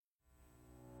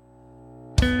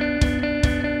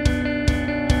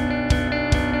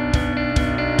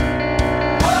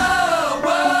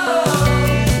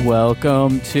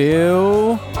Welcome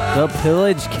to the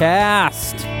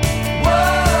Pillagecast.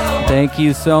 Thank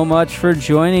you so much for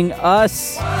joining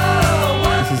us.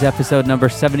 This is episode number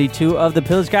 72 of the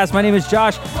Pillagecast. My name is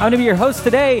Josh. I'm going to be your host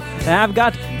today, and I've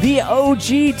got the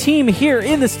OG team here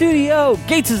in the studio.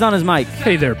 Gates is on his mic.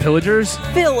 Hey there, pillagers.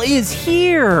 Phil is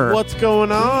here. What's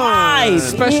going on? Live,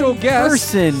 Special in guest,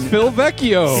 person. Phil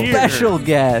Vecchio. Special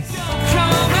guest.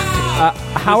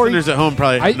 How are you? Listeners at home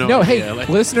probably have no idea. Hey,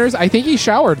 listeners, I think he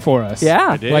showered for us. Yeah.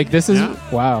 I did. Like, this is, Yeah.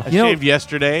 wow. I shaved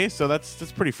yesterday, so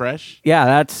that's pretty fresh. Yeah,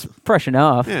 that's fresh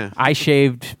enough. Yeah. I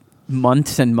shaved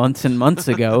months and months and months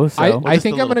ago. So I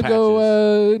think I'm going to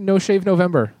go No Shave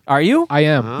November. are you? I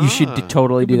am. You should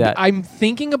totally do that. I'm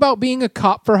thinking about being a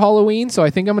cop for Halloween, so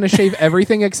I think I'm going to shave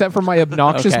everything except for my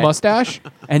obnoxious Okay. mustache.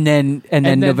 And then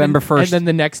November 1st. And then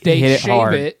the next day, hit it shave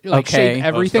hard. it. Like, Okay. shave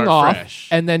everything start off. fresh.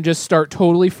 And then just start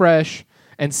totally fresh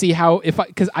and see how,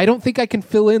 because I don't think I can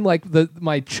fill in like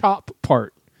my chop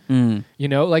part. You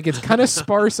know, like it's kind of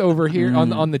sparse over here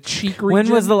on the cheek region. When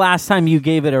was the last time you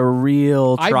gave it a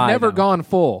real try? I've never though? gone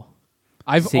full.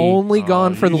 I've See. only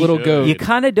gone for the you little should. goat. You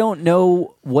kind of don't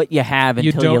know what you have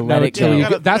You until you don't let know it till go. you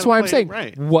gotta- get, that's you why gotta I'm play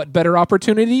saying, it right. what better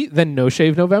opportunity than No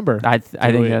Shave November? I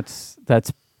think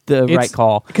that's the right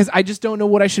call. Because I just don't know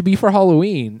what I should be for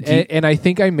Halloween, and I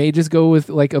think I may just go with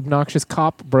like obnoxious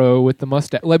cop bro with the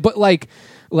mustache.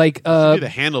 Like You do the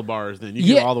handlebars, then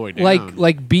you go all the way down.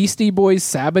 like Beastie Boys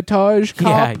Sabotage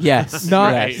cop. Yes.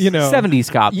 Not Right. you know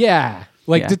 70s cop. Yeah,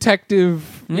 like Yeah.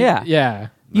 detective. Yeah. yeah.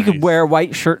 You could Nice. wear a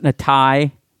white shirt and a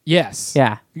tie. Yes.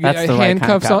 Yeah, that's the right kind of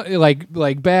handcuffs cop. on,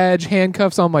 like badge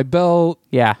handcuffs on my belt.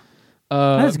 Yeah.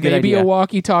 That's a good Maybe idea. a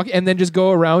walkie-talkie, and then just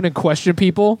go around and question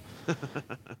people.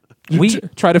 We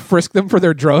Try to frisk them for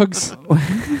their drugs.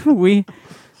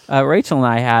 Rachel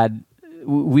and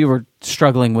we were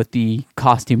struggling with the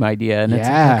costume idea, and it's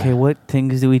Yeah. like, okay, what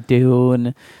things do we do?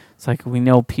 And it's like, we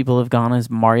know people have gone as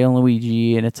Mario and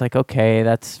Luigi, and it's like, okay,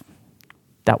 that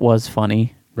was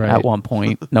funny Right. at one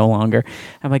point, no longer.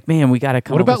 I'm like, man, we got to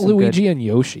come What up about with some Luigi good- and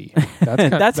Yoshi?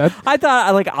 That's I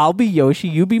thought, like, I'll be Yoshi,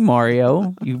 you be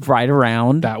Mario, you ride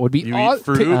around. that would be You eat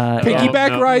fruit? piggyback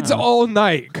No. rides all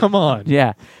night. Come on.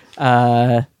 Yeah.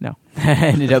 No.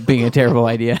 Ended up being a terrible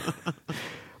idea.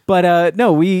 But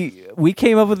no, we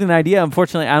came up with an idea.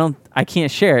 Unfortunately, I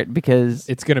can't share it because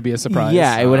It's going to be a surprise.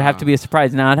 Yeah, it would have to be a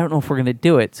surprise. Now I don't know if we're going to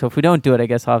do it. So if we don't do it, I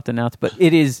guess I'll have to announce. But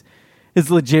it's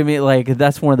legitimate. Like,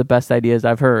 that's one of the best ideas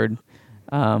I've heard.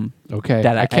 Okay.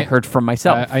 That I heard from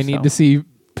myself. I need so. to see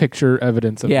picture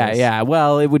evidence of Yeah, this. yeah.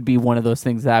 Well, it would be one of those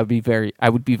things that I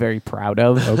would be very proud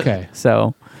of. Okay.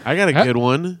 So I got a good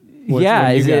one. What yeah,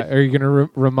 do you is got? it Are you going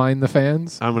to remind the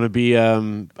fans? I'm gonna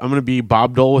be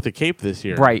Bob Dole with a cape this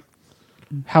year. right?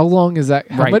 How long is that?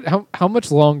 Right. How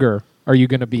much longer are you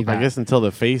going to be that? I guess until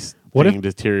the face What thing if-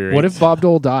 deteriorates. What if Bob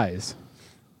Dole dies?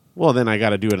 Well, then I got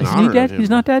to do it in Isn't honor he dead? of him. He's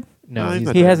not dead. No, No, he's he's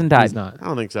not He dead. hasn't died. He's not. I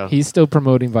don't think so. He's still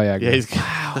promoting Viagra. yeah,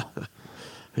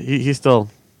 he's still.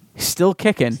 He's still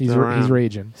kicking. He's around.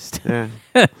 raging.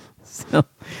 Yeah. So,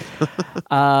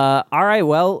 all right.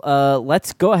 Well,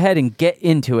 let's go ahead and get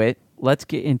into it. Let's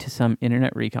get into some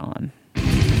internet recon.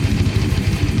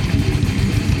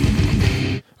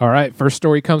 All right, first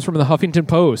story comes from the Huffington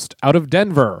Post out of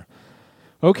Denver.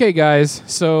 Okay, guys,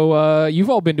 so you've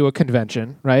all been to a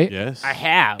convention, right? Yes. I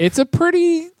have. It's a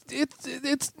pretty,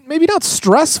 it's maybe not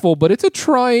stressful, but it's a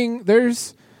trying.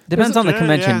 Depends on the Yeah,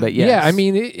 convention, yeah. but yes. Yeah, I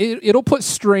mean, it'll put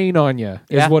strain on you, is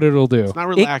Yeah. what it'll do. It's not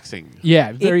relaxing.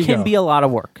 Yeah, there it you can go. be a lot of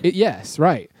work. Yes,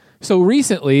 right. So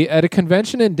recently, at a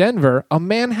convention in Denver, a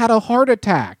man had a heart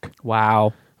attack.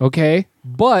 Wow. Okay,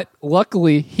 but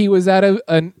luckily he was at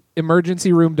an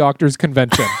emergency room doctor's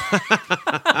convention.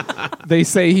 They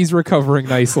say he's recovering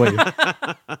nicely.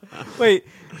 Wait,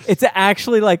 it's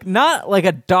actually like not like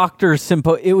a doctor's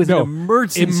it was an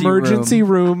emergency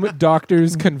room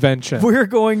doctor's convention. We're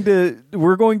going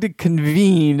to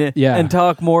convene Yeah. and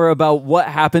talk more about what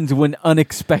happens when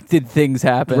unexpected things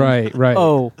happen. Right.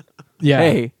 Oh, Yeah.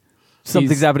 hey,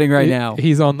 something's He's- happening right now.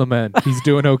 He's on the mend. He's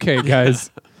doing okay,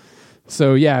 guys.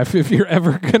 So yeah, if you're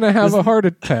ever gonna have a heart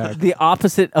attack, The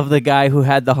opposite of the guy who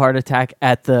had the heart attack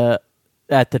at the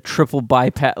triple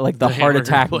bypass, like the heart hamburger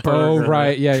attack place. burger. Oh,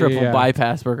 right. Yeah, triple yeah.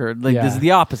 bypass burger. Like Yeah. this is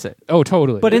the opposite, oh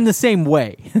totally. but in the same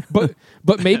way.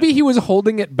 but maybe he was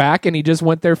holding it back and he just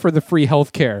went there for the free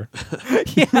health care.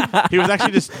 He was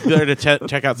actually just there to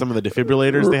check out some of the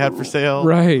defibrillators they had for sale.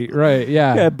 Right.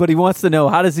 Yeah. Yeah, but he wants to know,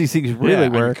 how does these things really Yeah, I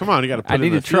mean, work? come on, you got to put I in need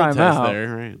the to try field 'em test out.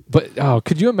 there, right? But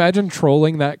could you imagine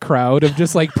trolling that crowd of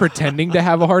just like pretending to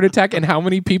have a heart attack, and how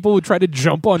many people would try to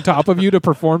jump on top of you to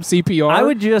perform CPR? I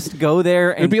would just go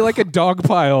there and It'd be like a dog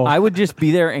pile. I would just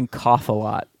be there and cough a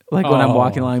lot Like when I'm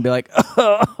walking along and be like,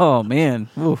 oh man,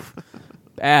 oof,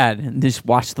 bad. And just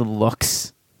watch the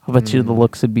looks. I bet you the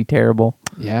looks would be terrible.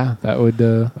 Yeah, that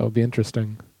would be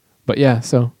interesting. But yeah,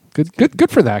 so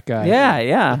good for that guy.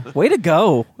 Yeah. Way to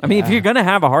go. I mean, if you're going to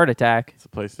have a heart attack, It's a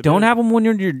place to don't do it. have them when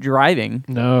you're driving.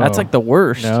 No. That's like the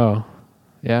worst. No.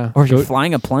 Yeah. Or if you're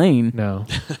flying a plane. No.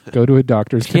 Go to a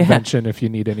doctor's convention if you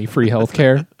need any free health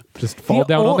care. Just fall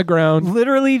down on the ground.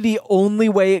 Literally, the only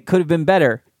way it could have been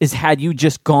better is had you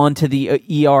just gone to the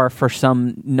ER for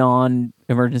some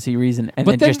non-emergency reason and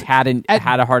But then just had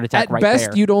a heart attack right there. At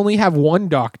best, you'd only have one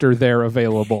doctor there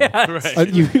available.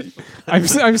 Right.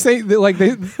 I'm saying that like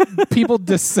people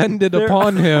descended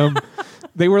upon him.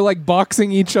 They were like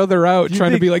boxing each other out,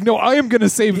 trying to be like, no, I am going to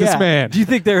save this man. Do you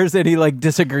think there's any like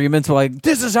disagreements? Like,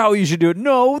 this is how you should do it.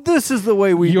 No, this is the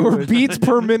way we do Your it. beats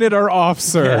per minute are off,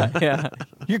 sir. Yeah.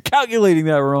 You're calculating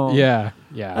that wrong. Yeah.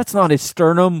 That's not his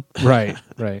sternum. Right.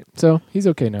 So he's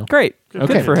okay now. Great.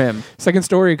 Okay. Good for him. Second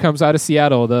story comes out of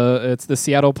Seattle. It's the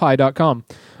SeattlePie.com.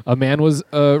 A man was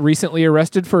recently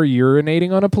arrested for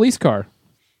urinating on a police car.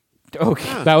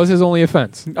 Okay. That was his only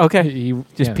offense. Okay. He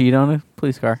Just peed on a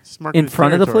police car. Smart In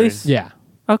front of the territory. police? Yeah.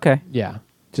 Okay. Yeah.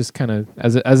 Just kind of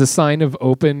as a sign of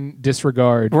open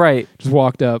disregard. Right. Just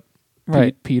walked up,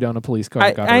 Right. peed on a police car,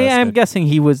 I got arrested. am guessing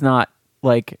he was not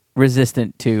like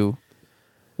resistant to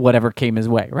whatever came his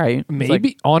way, right? It's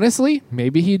Maybe, honestly,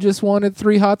 maybe he just wanted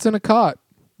 3 hots and a cot.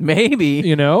 Maybe.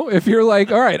 You know, if you're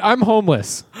like, all right, I'm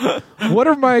homeless. What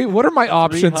are my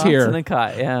options Hots here? and a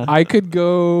cot, yeah. I could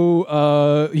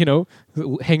go,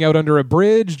 hang out under a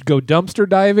bridge, go dumpster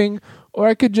diving, or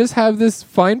I could just have this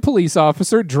fine police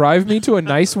officer drive me to a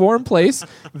nice warm place.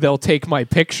 They'll take my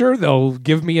picture. They'll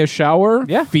give me a shower.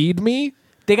 Yeah. Feed me.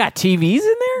 They got TVs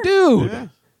in there? Dude. Yeah.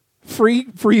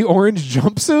 Free orange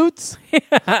jumpsuits.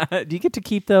 Do you get to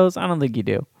keep those? I don't think you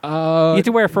do. You You get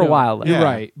to wear it for a while. Though. You're Yeah.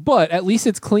 right. But at least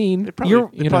it's clean. They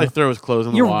probably throw his clothes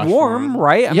in the You're wash. for warm, him.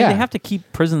 right? I mean, Yeah. they have to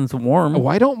keep prisons warm.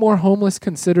 Why don't more homeless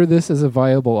consider this as a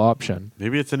viable option?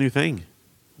 Maybe it's a new thing.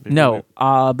 Maybe No,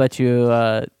 I'll bet you.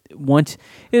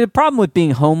 The problem with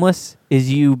being homeless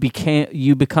is you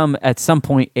become at some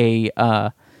point a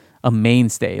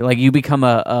mainstay. Like you become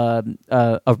a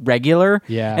regular.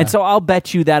 Yeah. And so I'll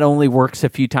bet you that only works a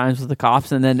few times with the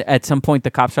cops, and then at some point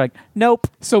the cops are like, nope.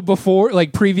 So before,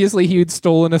 like previously, he had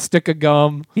stolen a stick of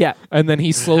gum. Yeah. And then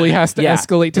he slowly has to Yeah.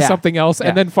 escalate to Yeah. something else. Yeah.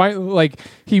 And then finally, like,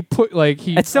 he put, like,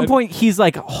 he. At some point he's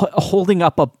like holding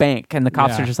up a bank, and the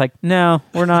cops Yeah. are just like, no,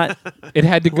 we're not. it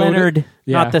had to go Leonard, to,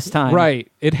 not this time.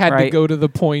 Right. It had to Right. go to the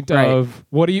point Right. of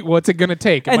what's it going to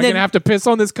take? Am And I then- going to have to piss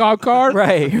on this cop car?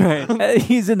 Right.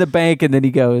 He's in the bank, and then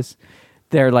he goes,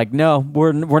 they're like, no,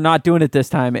 we're not doing it this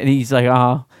time. And he's like,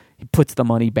 oh, he puts the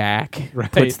money back,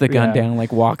 Right, puts the gun yeah. down,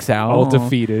 like walks out. All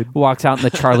defeated. Walks out,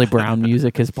 and the Charlie Brown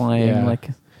music is playing. Yeah. Like,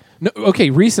 No, okay,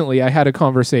 recently I had a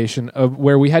conversation of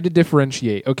where we had to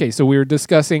differentiate. Okay, so we were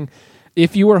discussing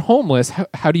if you were homeless,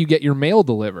 how do you get your mail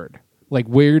delivered? Like,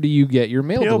 where do you get your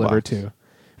mail P.O. delivered box. to?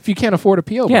 If you can't afford a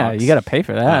P.O. yeah, box. you got to pay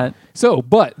for that. So,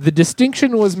 but the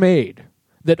distinction was made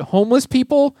that homeless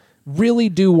people really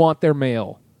do want their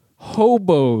mail.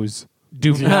 Hobos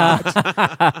do not.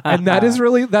 And that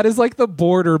is like the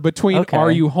border between Okay.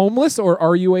 are you homeless or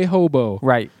are you a hobo?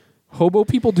 Right. Hobo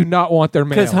people do not want their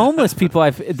mail. Because homeless people,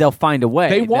 they'll find a way.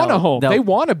 they want a home. They'll- They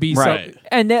want to be Right. some.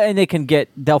 And they can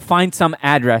they'll find some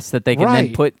address that they can then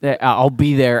Right. put, I'll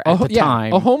be there at the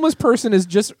time. A homeless person is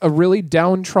just a really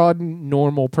downtrodden,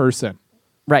 normal person,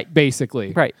 Right.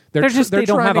 basically. Right. They're just- they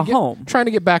don't trying have to a get- home. Trying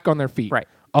to get back on their feet. Right.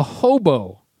 A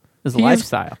hobo. It's a he is-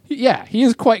 lifestyle. He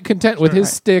is quite content with his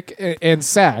Right. stick and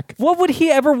sack. What would he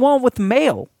ever want with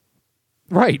mail?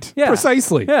 Right. Yeah.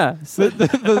 Precisely. Yeah. So,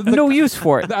 no use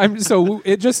for it. So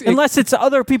it just Unless it's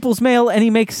other people's mail and he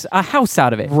makes a house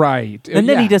out of it. right, And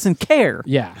then Yeah. he doesn't care.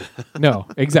 Yeah. No.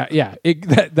 Exactly. Yeah.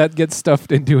 That gets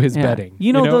stuffed into his Yeah. bedding.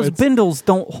 You know, those it's- bindles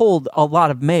don't hold a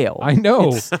lot of mail. I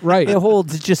know. Right. It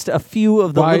holds just a few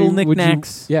of the Why little would you-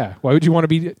 knickknacks. Yeah. Why would you want to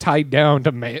be tied down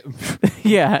to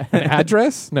Yeah. an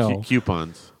address? No.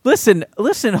 Coupons. Listen,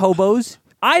 hobos.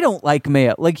 I don't like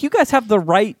mail. Like, you guys have the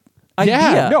right idea.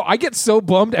 Yeah, no, I get so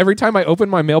bummed every time I open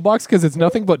my mailbox because it's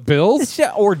nothing but bills. It's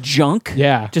or junk.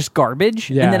 Yeah. Just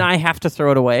garbage. Yeah. And then I have to throw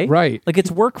it away. Right. Like,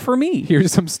 it's work for me.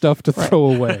 Here's some stuff to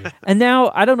throw away. And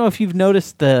now, I don't know if you've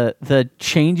noticed the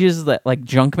changes that, like,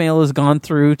 junk mail has gone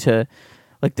through to,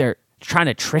 like, they're trying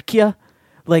to trick you.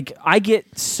 Like, I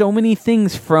get so many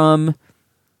things from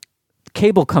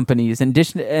cable companies and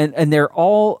dish, and they're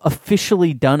all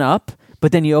officially done up,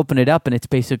 but then you open it up and it's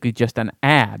basically just an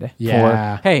ad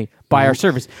Yeah. for, hey, buy our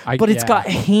service. But it's yeah. got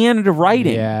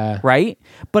handwriting, Yeah. right?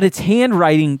 But it's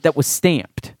handwriting that was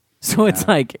stamped. So it's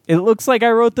like, it looks like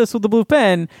I wrote this with a blue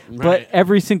pen, but Right.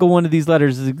 every single one of these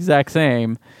letters is the exact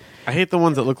same. I hate the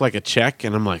ones that look like a check,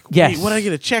 and I'm like, wait, Yes. what did I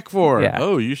get a check for? Yeah.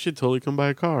 Oh, you should totally come buy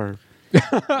a car.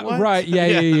 Right.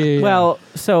 Yeah. Well,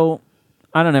 so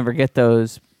I don't ever get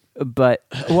those, but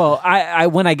I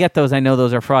when I get those, I know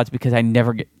those are frauds because I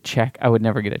never get check. I would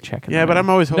never get a check. In the Yeah, but mail. I'm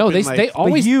always hoping. No, they like,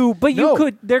 always. But no. you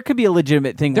could. There could be a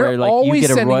legitimate thing They're where like you always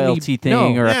get a sending me- royalty thing no.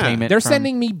 or Yeah. a payment. They're from,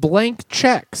 sending me blank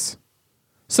checks.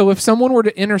 So if someone were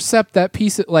to intercept that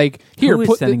piece of here, Who is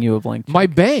put sending you a blank check? my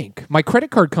bank, my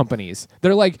credit card companies.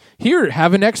 They're like, here,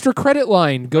 have an extra credit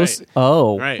line. Go. Right.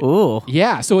 Oh, Right. ooh.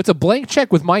 Yeah, so it's a blank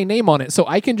check with my name on it. So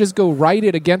I can just go write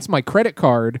it against my credit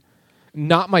card,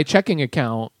 not my checking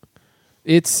account.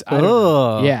 It's I don't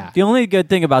know. Ugh. Yeah. The only good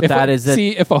thing about that is that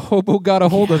if a hobo got a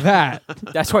hold of that.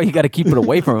 that's why you got to keep it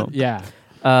away from them. Yeah.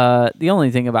 The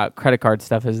only thing about credit card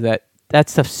stuff is that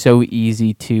stuff's so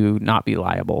easy to not be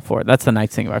liable for. That's the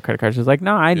nice thing about credit cards. It's like,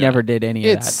 no, I never did any of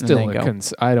that. It's And still then a go,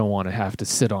 I don't want to have to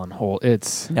sit on hold.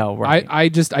 It's No, right. I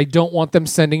don't want them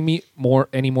sending me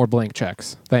any more blank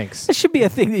checks. Thanks. It should be a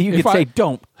thing that you If could say, say,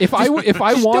 don't. If I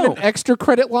want don't. an extra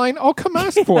credit line, I'll come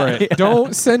ask for it.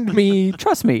 Don't send me.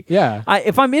 Trust me. Yeah.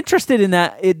 If I'm interested in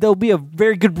that, there'll be a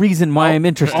very good reason why I'm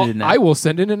interested in that. I will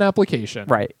send in an application.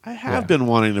 Right. I have been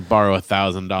wanting to borrow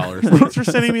 $1,000. Thanks for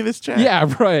sending me this check.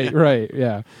 Yeah. Right.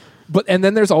 Yeah. And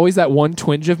then there's always that one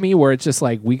twinge of me where it's just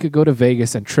like, we could go to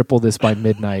Vegas and triple this by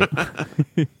midnight.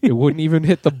 It wouldn't even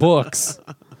hit the books.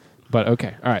 But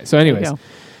okay. All right. So anyways, go.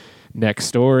 next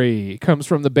story comes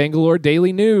from the Bangalore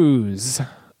Daily News.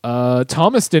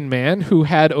 Thomaston man who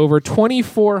had over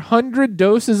 2,400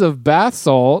 doses of bath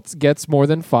salts gets more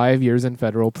than 5 years in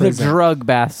federal The prison. drug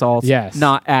bath salts. Yes.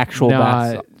 Not actual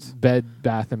bath salts. Bed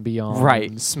Bath and Beyond.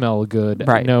 Right. Smell good.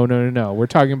 Right. No. We're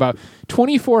talking about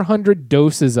 2,400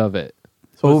 doses of it.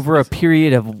 Over a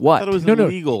period of I what? thought it was No.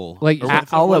 illegal. Like, Or what if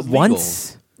it All was at legal?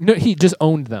 once? No, he just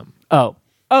owned them. Oh,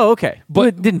 okay. But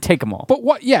it didn't take them all. But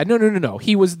what? Yeah, no.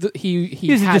 He was he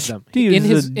was a had dis- them he was in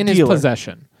his a in his dealer.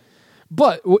 possession.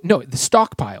 But no, the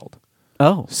stockpiled.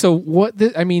 Oh. So what?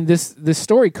 This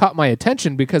story caught my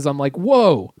attention because I'm like,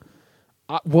 whoa!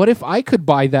 What if I could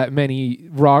buy that many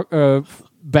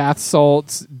bath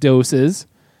salts doses?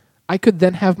 I could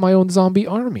then have my own zombie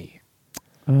army.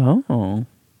 Oh.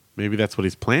 Maybe that's what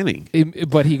he's planning.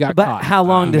 But he got But caught. how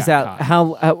long He does got that?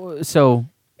 caught. So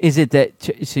is it that?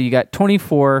 So you got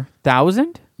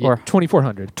 24,000 or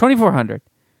 2,400. 2,400?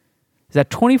 Is that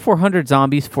 2,400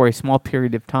 zombies for a small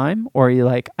period of time, or are you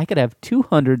like, I could have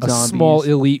 200 A zombies? small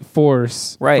elite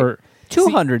force. Right. For,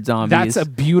 200 zombies. That's a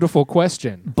beautiful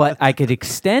question. But I could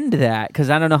extend that because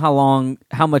I don't know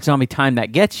how much zombie time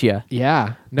that gets you.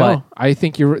 Yeah. No, But- I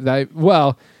think you're that.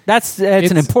 Well, That's an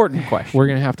It's- important question. we're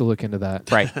gonna have to look into that.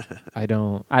 Right. I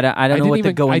don't. I don't know didn't what the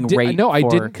even- going rate. No, I for-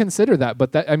 didn't consider that.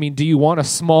 But that, do you want a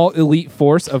small elite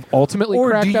force of ultimately Or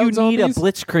cracked do you out need zombies? a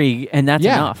blitzkrieg and that's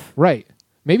yeah, enough? right.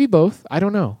 Maybe both. I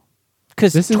don't know.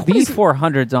 Because This is- these-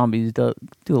 2,400 zombies do a lot,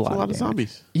 It's a lot of damage.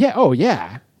 zombies. Yeah. Oh,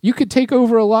 yeah. You could take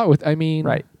over a lot with.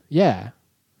 Right. Yeah.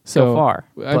 So So far,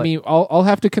 I but- mean, I'll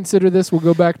have to consider this. We'll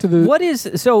go back to the. What is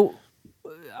so?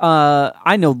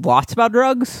 I know lots about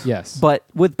drugs. Yes. but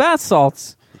with bath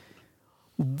salts,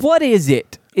 what is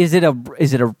it? Is it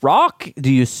a rock?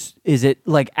 Is it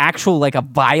like actual like a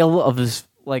vial of this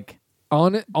like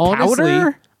Honestly,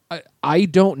 powder? I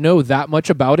don't know that much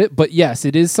about it, but yes,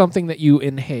 it is something that you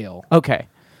inhale. Okay,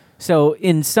 so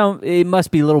it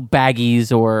must be little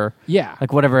baggies or Yeah.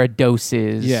 like whatever a dose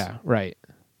is. Yeah, right.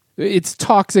 It's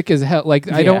toxic as hell.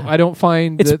 Like I Yeah. don't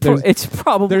find it's that there's, it's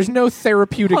probably there's no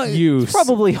therapeutic use. It's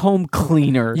probably home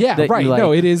cleaner. Yeah, that right. You, like,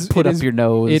 No, it is put it up is- your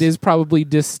nose. It is probably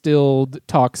distilled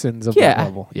toxins of Yeah, that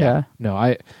level. yeah.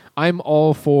 No, I'm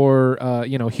all for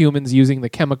humans using the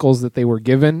chemicals that they were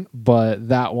given, but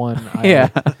that one Yeah.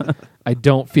 I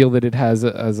don't feel that it has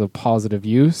as a positive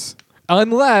use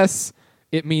unless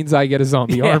it means I get a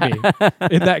zombie army.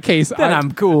 In that case, Then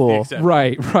I'm cool. Except-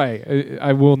 right.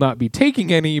 I will not be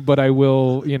taking any, but I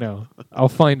will, I'll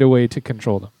find a way to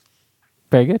control them.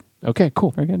 Very good. Okay,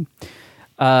 cool. Very good.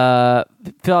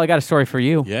 Phil, I got a story for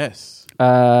you. Yes.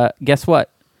 Guess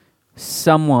what?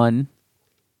 Someone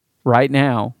right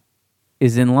now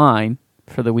is in line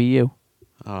for the Wii U.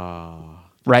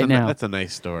 Right now. That's a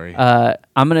nice story.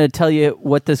 I'm going to tell you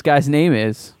what this guy's name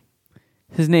is.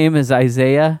 His name is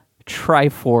Isaiah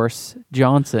Triforce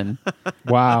Johnson.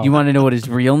 Wow. You want to know what his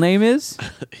real name is?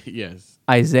 yes.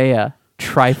 Isaiah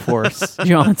Triforce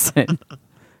Johnson.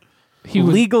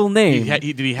 legal name.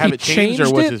 Did he have He it changed or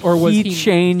changed was it, his? or was he he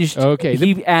changed? Okay,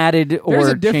 he added There's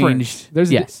or a difference. changed.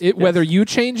 There's yes, whether you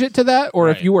change it to that or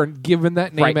if Right. you were given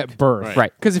that name Right. at birth.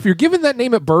 Right. Because if you're given that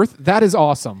name at birth, that is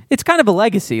awesome. It's kind of a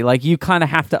legacy. Like you kind of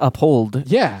have to uphold.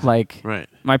 Yeah. Like Right.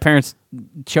 my parents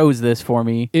chose this for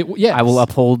me. Yes. I will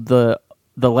uphold the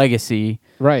legacy.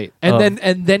 Right. And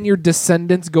of- then your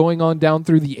descendants going on down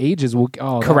through the ages will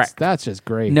Correct. That's just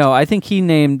great. No, I think he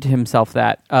named himself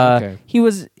that. Okay. He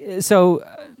was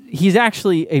he's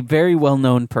actually a very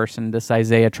well-known person, this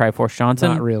Isaiah Triforce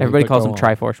Johnson. Not really, Everybody but calls go him on.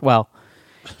 Triforce. Well,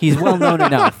 he's well-known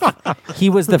enough. He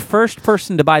was the first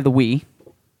person to buy the Wii.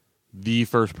 The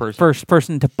first person. First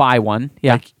person to buy one.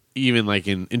 Yeah. Like, even like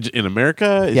in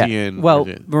America? Is yeah. he in? Well, or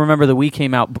is it- remember the Wii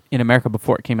came out in America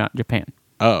before it came out in Japan.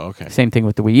 oh, okay. Same thing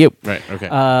with the Wii U. Right.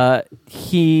 Okay.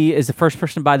 He is the first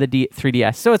person to buy the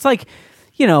 3DS. So it's like,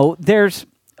 there's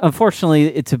unfortunately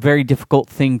it's a very difficult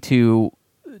thing to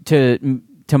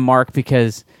mark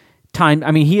because time.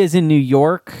 I mean, he is in New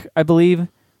York, I believe.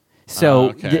 So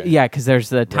okay. because there's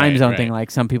the time Right, zone right. thing.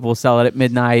 Like some people sell it at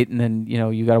midnight, and then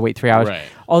you got to wait 3 hours. Right.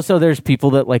 Also, there's people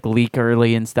that like leak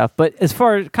early and stuff. But as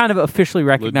far as kind of officially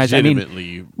recognized, I mean,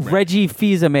 Legitimately. Right. Reggie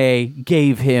Fils-Aimé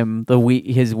gave him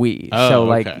his Wii. Oh, So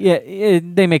like, okay.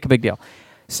 they make a big deal.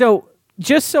 So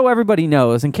just so everybody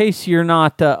knows, in case you're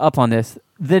not up on this,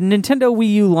 the Nintendo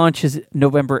Wii U launches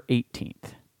November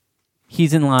 18th.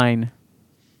 He's in line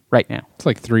right now, It's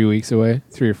like 3 weeks away,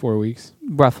 3 or 4 weeks.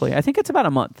 roughly. I think it's about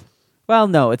a month. Well,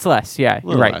 no, it's less. Yeah, A you're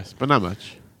little right. less, but not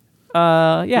much.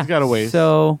 Yeah, He's got a ways.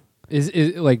 So Is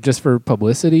it like just for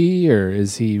publicity, or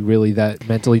is he really that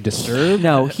mentally disturbed?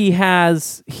 no, he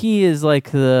is he's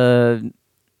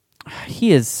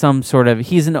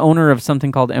an owner of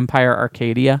something called Empire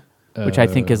Arcadia, which I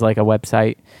think is like a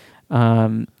website,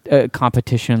 a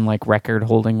competition like record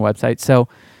holding website. So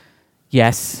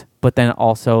yes, but then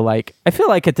also like I feel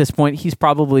like at this point he's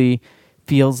probably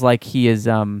feels like he is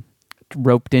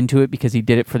roped into it because he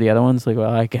did it for the other ones. Like,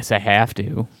 well, I guess I have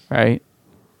to, right?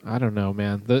 I don't know,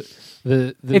 man.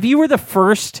 The If you were the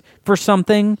first for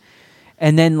something,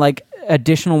 and then like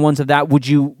additional ones of that, would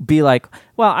you be like,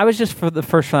 well, I was just for the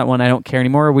first for that one, I don't care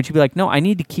anymore? Or would you be like, no, I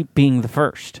need to keep being the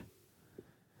first.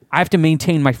 I have to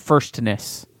maintain my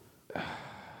firstness.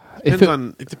 if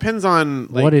It depends on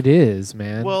like, what it is,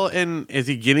 man. Well, and is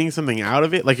he getting something out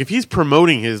of it? Like if he's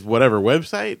promoting his whatever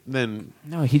website, then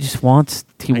No, he just wants.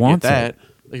 He I wants get that. it.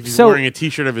 Like if he's So, wearing a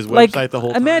T-shirt of his Like, website the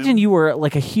whole time. imagine you were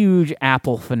like a huge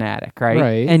Apple fanatic, right?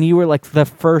 Right. And you were like the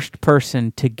first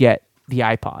person to get the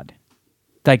iPod.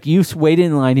 Like you waited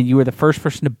in line and you were the first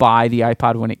person to buy the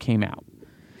iPod when it came out.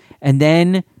 And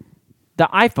then the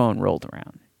iPhone rolled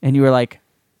around and you were like,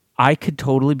 I could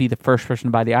totally be the first person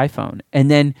to buy the iPhone. And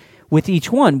then with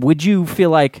each one, would you feel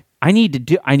like I need to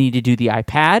do the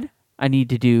iPad? I need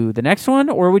to do the next one?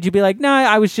 Or would you be like, no,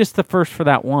 I was just the first for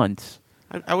that once?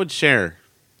 I would share.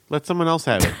 Let someone else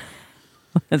have it.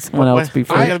 Let someone else be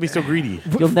Why you first. gotta be so greedy?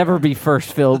 You'll never be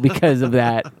first, Phil, because of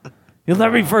that. You'll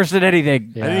never be first at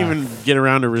anything. Yeah. I didn't even get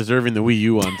around to reserving the Wii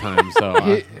U on time,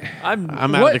 so I'm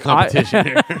out What? of the competition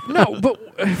here. No, but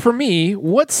for me,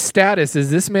 what status is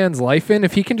this man's life in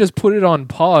if he can just put it on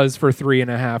pause for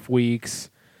 3.5 weeks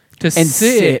to And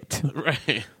sit.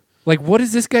 Right. Like, what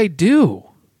does this guy do?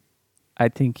 I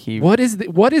think he... What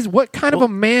kind of a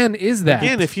man is that?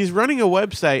 Again, if he's running a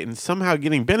website and somehow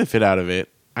getting benefit out of it,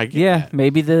 I get Yeah, that.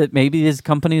 maybe his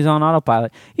company's on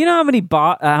autopilot. You know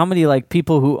how many like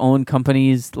people who own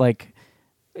companies, like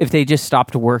if they just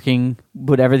stopped working,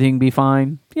 would everything be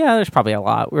fine? Yeah, there's probably a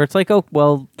lot where it's like, oh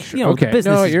well, the business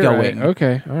no, is you're going. Right.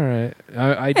 Okay, all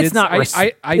right. It's not.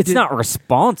 It's not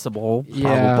responsible.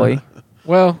 Yeah. Probably.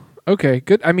 Well, okay,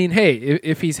 good. I mean, hey,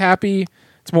 if he's happy,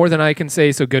 it's more than I can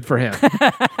say. So good for him.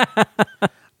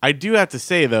 I do have to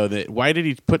say though that why did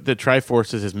he put the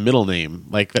Triforce as his middle name?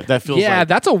 Like that feels Yeah, like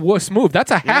that's a wuss move. That's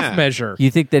a half Yeah. measure.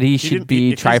 You think that he he should didn't-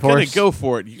 be if he's gonna Triforce? go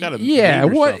for it. You got to Yeah.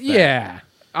 What? Yeah.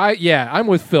 I'm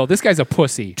with Phil. This guy's a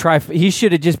pussy. He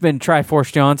should have just been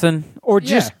Triforce Johnson, or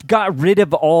just Yeah. got rid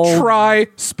of all. Try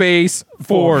space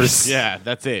force. Yeah,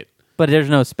 that's it. But there's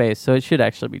no space, so it should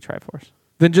actually be Triforce.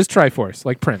 Then just Triforce,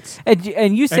 like Prince. And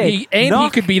you say And he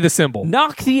could be the symbol.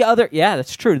 knock the other. Yeah,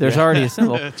 that's true. There's already a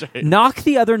symbol. That's right. Knock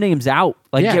the other names out.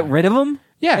 Like Yeah. get rid of them.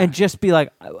 Yeah. and just be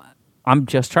like, I'm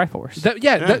just Triforce.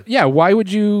 Why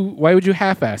would you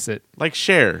half-ass it? Like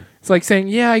Cher. It's like saying,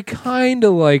 yeah, I kind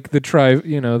of like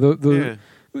the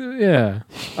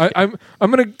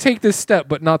I'm gonna take this step,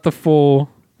 but not the full.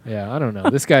 Yeah, I don't know.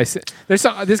 This guy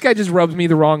just rubs me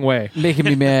the wrong way. Making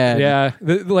me mad. Yeah,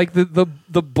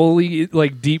 the bully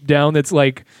like deep down that's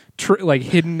like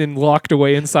hidden and locked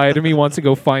away inside of me wants to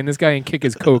go find this guy and kick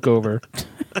his coke over.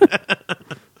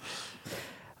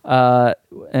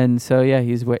 And so yeah,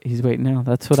 he's waiting now.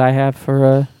 That's what I have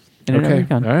for Internet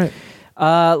Recon. All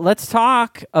right. Let's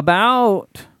talk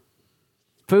about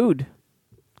food,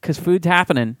 because food's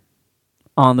happening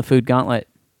on the Food Gauntlet.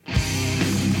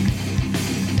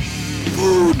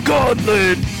 Food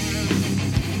Gauntlet.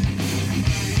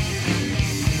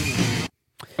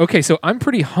 Okay, so I'm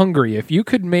pretty hungry. If you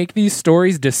could make these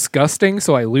stories disgusting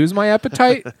so I lose my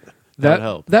appetite,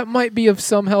 that might be of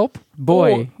some help.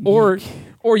 Boy.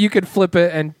 Or you could flip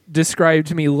it and describe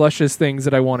to me luscious things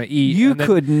that I want to eat. You and then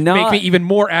could not make me even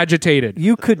more agitated.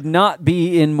 You could not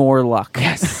be in more luck.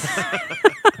 Yes.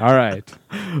 All right.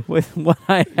 With what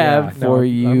I have for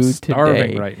you I'm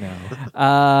starving today. right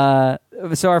now.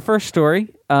 So our first story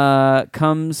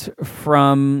comes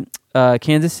from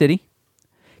Kansas City,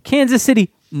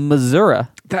 Missouri.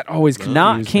 That always confused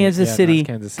Not me. Kansas Yeah, City, not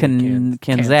Kansas City,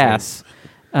 Kansas.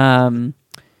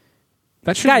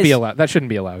 That shouldn't Guys, be allowed. That shouldn't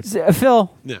be allowed.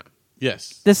 Phil, Yeah.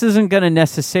 Yes. this isn't going to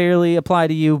necessarily apply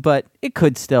to you, but it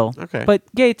could still. Okay. But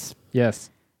Gates, Yes.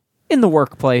 in the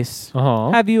workplace, Uh-huh.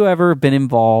 have you ever been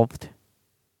involved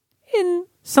in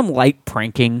some light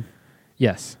pranking?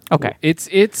 Yes. Okay.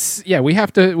 It's yeah, we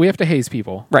have to haze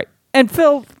people. Right. And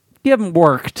Phil, you haven't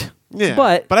worked. Yeah.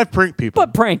 But I've pranked people.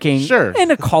 But pranking, Sure.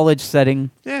 in a college setting,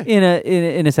 Yeah.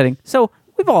 in a setting. So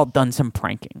we've all done some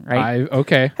pranking, right?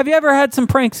 Okay. Have you ever had some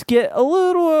pranks get a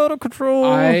little out of control?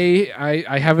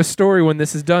 I have a story when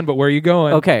this is done, but where are you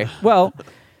going? Okay, well,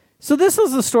 so this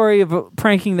is a story of a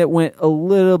pranking that went a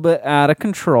little bit out of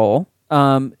control.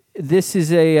 This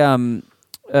is a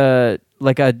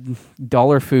like a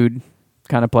dollar food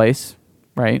kind of place,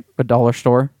 right? A dollar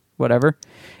store, whatever.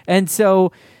 And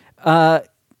so,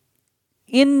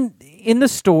 in the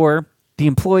store, the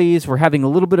employees were having a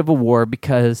little bit of a war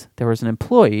because there was an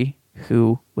employee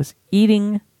who was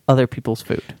eating other people's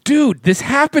food. Dude, this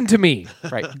happened to me.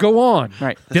 Right. Go on.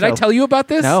 Right. Did I So- tell you about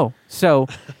this? No. So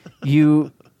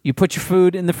you put your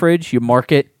food in the fridge, you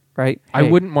mark it, right? I Hey,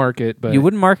 wouldn't mark it, but You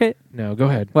wouldn't mark it? No, go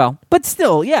ahead. Well, but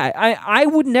still, yeah, I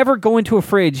would never go into a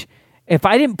fridge. If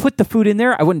I didn't put the food in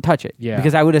there, I wouldn't touch it. Yeah.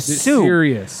 Because I would assume.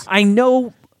 Serious. I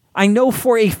know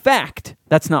for a fact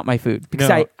that's not my food because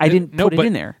No. I didn't put it but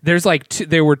in there. There's like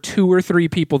there were 2 or 3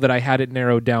 people that I had it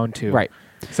narrowed down to. Right.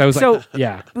 So I was So- like,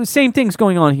 yeah. Same thing's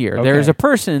going on here. Okay. There's a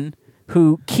person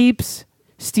who keeps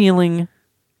stealing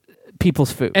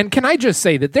people's food. And can I just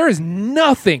say that there is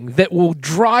nothing that will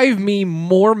drive me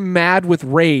more mad with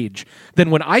rage than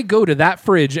when I go to that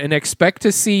fridge and expect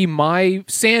to see my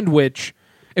sandwich.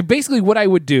 And basically what I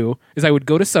would do is I would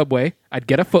go to Subway, I'd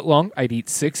get a footlong, I'd eat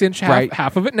 6-inch Right.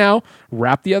 half of it now,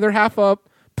 wrap the other half up,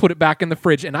 put it back in the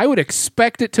fridge, and I would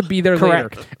expect it to be there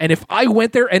Correct. later. And if I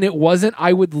went there and it wasn't,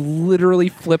 I would literally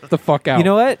flip the fuck out. You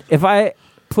know what? If I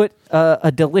put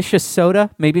a delicious soda,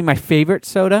 maybe my favorite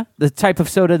soda, the type of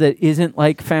soda that isn't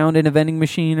like found in a vending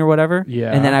machine or whatever,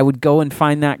 Yeah. and then I would go and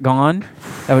find that gone,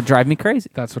 that would drive me crazy.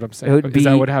 That's what I'm It saying. would Is be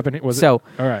that what happened? Was so.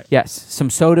 it? All right. Yes, some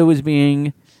soda was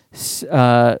being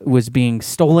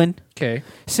stolen. Okay.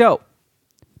 So,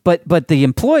 but the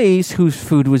employees whose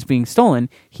food was being stolen,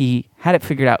 he had it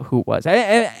figured out who it was.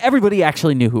 Everybody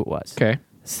actually knew who it was. Okay.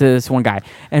 So this one guy,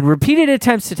 and repeated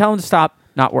attempts to tell him to stop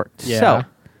not worked. Yeah. So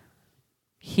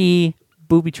he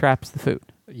booby traps the food.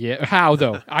 Yeah. How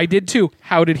though? I did too.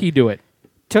 How did he do it?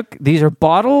 These are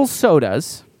bottle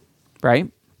sodas,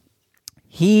 right?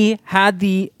 He had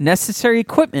the necessary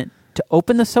equipment to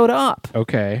open the soda up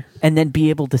Okay. and then be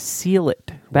able to seal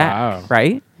it back, Wow.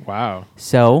 right? Wow.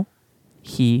 So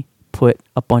he put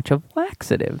a bunch of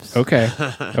laxatives Okay.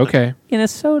 Okay. in a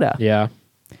soda. Yeah.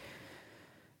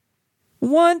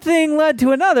 One thing led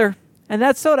to another, and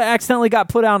that soda accidentally got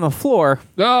put out on the floor,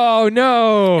 Oh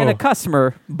no. and a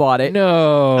customer bought it.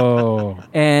 No.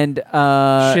 And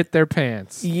Shit their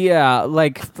pants. yeah,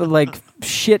 like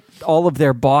shit all of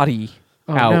their body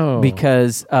Oh, out no.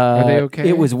 because Are they okay?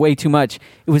 it was way too much.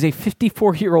 It was a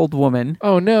 54-year-old woman.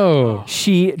 Oh no.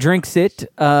 She drinks it.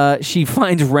 She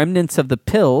finds remnants of the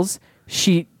pills.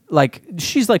 She's like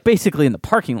basically in the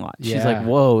parking lot. She's Yeah. like,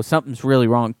 whoa, something's really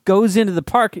wrong. Goes into the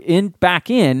back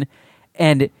in,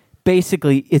 and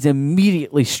basically is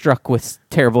immediately struck with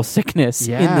terrible sickness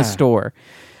in Yeah. the store.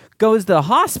 Goes to the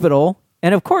hospital,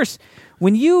 and of course,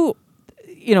 when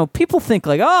people think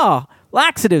like, oh,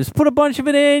 laxatives, put a bunch of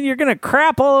it in, you're gonna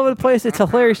crap all over the place. It's a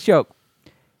hilarious joke.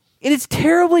 It is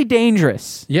terribly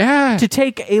dangerous Yeah. to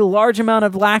take a large amount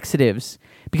of laxatives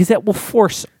because that will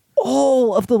force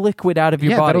all of the liquid out of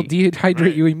your body. That'll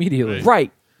dehydrate you immediately.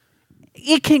 Right.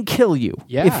 It can kill you.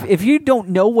 Yeah. If you don't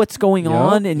know what's going Yep,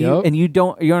 on and yep.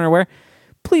 you aren't aware,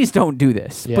 please don't do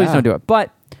this. Please Yeah. don't do it.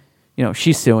 But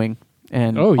she's suing,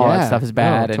 and Oh, all that yeah. stuff is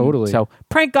bad. No, and totally. So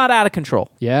prank got out of control.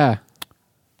 Yeah.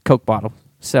 Coke bottle.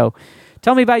 So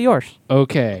tell me about yours.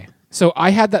 Okay. So I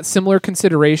had that similar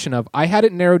consideration of I had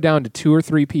it narrowed down to 2 or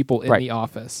 3 people in Right. the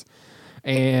office.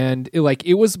 And it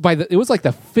was like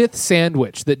the 5th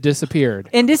sandwich that disappeared.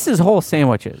 And this is whole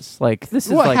sandwiches. Like this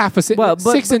is Well, like half a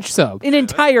 6-inch sub. an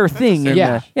entire thing.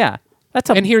 Yeah. Yeah. That's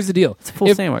a And here's the deal. It's a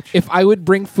full sandwich. If I would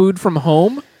bring food from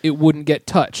home, it wouldn't get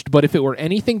touched. But if it were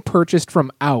anything purchased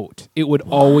from out, it would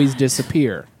always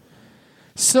disappear.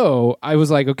 So I was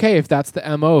like, okay, if that's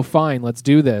the MO, fine, let's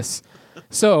do this.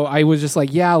 So I was just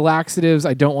like, yeah, laxatives.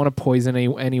 I don't want to poison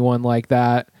anyone like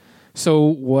that. So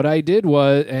what I did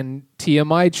was, and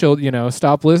TMI children,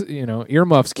 stop listening,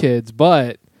 earmuffs, kids,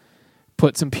 but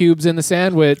put some pubes in the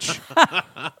sandwich,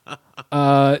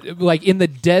 like in the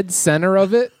dead center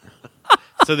of it.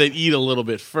 So they'd eat a little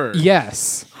bit first.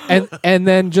 Yes, and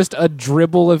then just a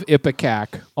dribble of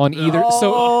Ipecac on either.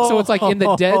 So it's like in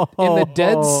the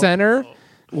dead center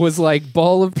was like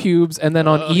ball of pubes, and then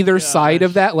on either side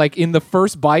of that, like in the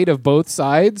first bite of both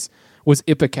sides, was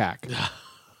Ipecac.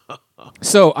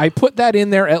 So I put that in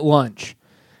there at lunch.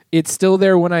 It's still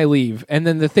there when I leave, and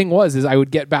then the thing is I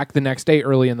would get back the next day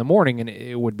early in the morning, and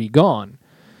it would be gone.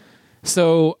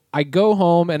 So I go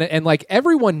home, and like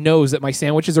everyone knows that my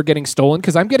sandwiches are getting stolen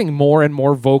because I'm getting more and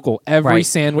more vocal every Right.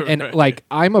 sandwich, and like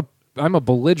I'm a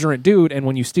belligerent dude, and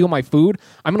when you steal my food,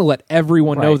 I'm going to let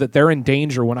everyone know Right. that they're in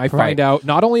danger when I find out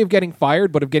not only of getting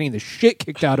fired, but of getting the shit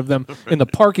kicked out of them in the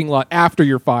parking lot after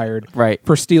you're fired Right.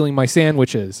 for stealing my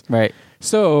sandwiches. Right.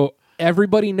 So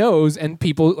everybody knows, and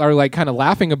people are like kind of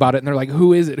laughing about it, and they're like,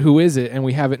 who is it? Who is it? And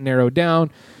we have it narrowed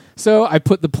down. So I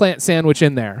put the plant sandwich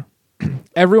in there.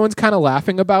 Everyone's kind of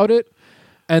laughing about it.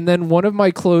 And then one of my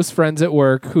close friends at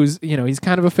work, who's, he's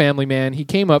kind of a family man, he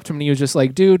came up to me and he was just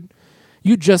like, dude,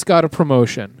 you just got a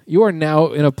promotion. You are now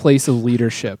in a place of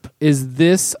leadership. Is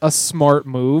this a smart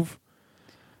move?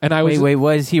 And I was Wait,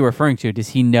 what is he referring to? Does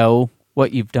he know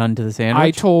what you've done to the sandwich?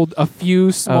 I told a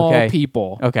few small Okay.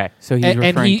 people. Okay, so he's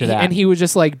referring to that. And he was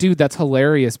just like, dude, that's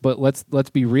hilarious, but let's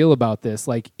be real about this.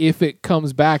 Like, if it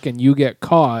comes back and you get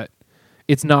caught,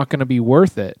 it's not going to be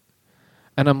worth it.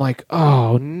 And I'm like,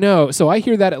 oh, no. So I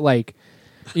hear that at like,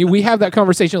 we have that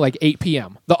conversation at like 8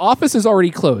 p.m. The office is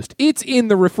already closed. It's in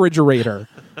the refrigerator.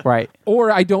 Right. Or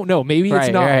I don't know. Maybe it's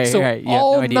Right, not. right, So right. You have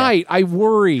all no idea. night I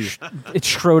worry. It's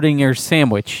Schrodinger's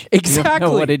sandwich. Exactly. You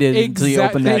don't know what it is until you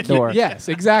open that Thank you. door. Yes,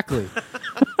 exactly.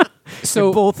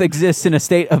 So Both exist in a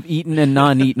state of eaten and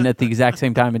non-eaten at the exact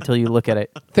same time until you look at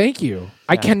it. thank you.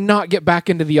 I cannot get back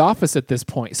into the office at this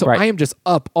point. So Right. I am just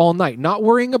up all night, not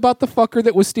worrying about the fucker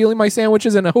that was stealing my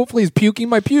sandwiches and hopefully is puking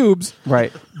my pubes,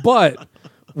 Right. but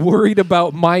worried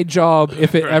about my job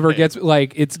if it ever gets,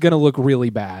 like, it's going to look really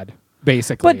bad,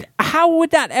 basically. But how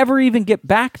would that ever even get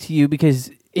back to you?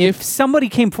 Because if somebody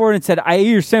came forward and said, I ate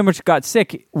your sandwich, got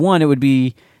sick, one, it would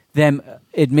be them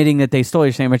admitting that they stole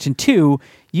your sandwich. And two,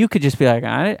 you could just be like,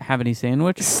 I didn't have any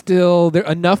sandwich. Still,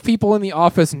 enough people in the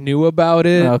office knew about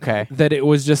it Okay. that it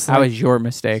was just That like, was your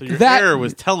mistake. So your That- error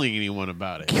was telling anyone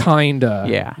about it. kinda.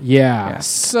 Yeah. Yeah.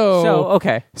 So,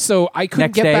 okay. So I couldn't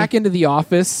Next get day? back into the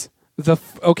office. So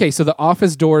the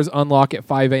office doors unlock at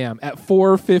 5 a.m. At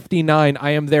 4:59,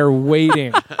 I am there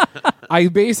waiting. I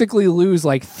basically lose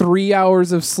like 3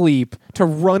 hours of sleep to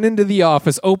run into the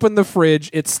office, open the fridge.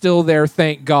 It's still there,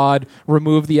 thank God.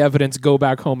 Remove the evidence, go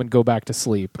back home, and go back to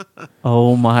sleep.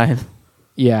 Oh, my.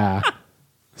 Yeah.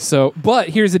 So, but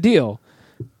here's the deal.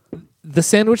 The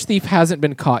sandwich thief hasn't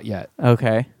been caught yet.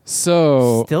 Okay.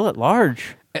 So Still at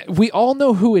large. we all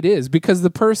know who it is because the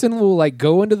person will like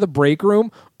go into the break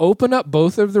room, open up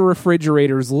both of the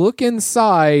refrigerators, look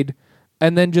inside,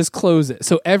 and then just close it.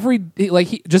 So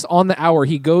just on the hour,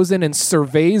 he goes in and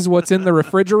surveys what's in the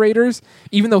refrigerators,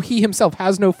 even though he himself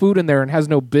has no food in there and has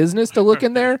no business to look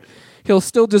in there. He'll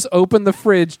still just open the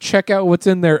fridge, check out what's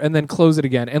in there, and then close it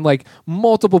again. And like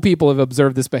multiple people have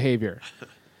observed this behavior.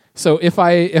 So if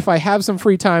I have some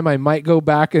free time, I might go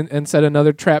back and set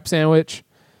another trap sandwich.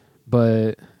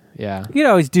 But yeah, You could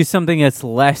always do something that's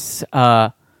less,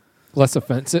 less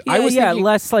offensive. I was thinking,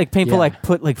 less like painful. Yeah. Like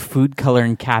put like food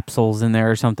coloring capsules in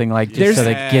there or something like just There's- so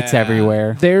that it gets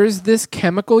everywhere. there's this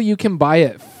chemical you can buy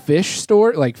at fish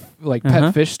store, like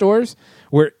pet fish stores,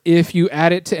 where if you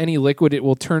add it to any liquid, it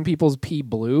will turn people's pee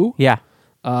blue. Yeah,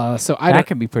 So that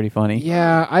could be pretty funny.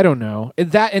 Yeah, I don't know.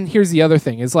 And here's the other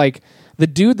thing: is like the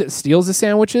dude that steals the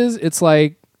sandwiches. It's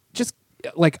like just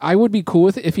like I would be cool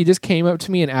with it if he just came up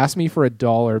to me and asked me for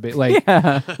 $1, but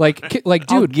like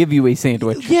I'll dude. give you a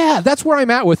sandwich. Yeah, that's where I'm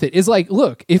at with it. Is like,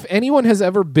 look, if anyone has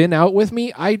ever been out with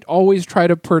me, I always try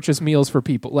to purchase meals for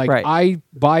people. Like Right.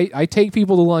 I take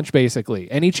people to lunch basically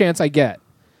any chance I get.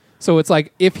 So it's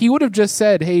like if he would have just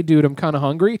said, "Hey, dude, I'm kind of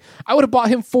hungry," I would have bought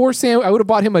him I would have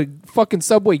bought him a fucking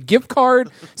Subway gift card,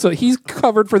 so he's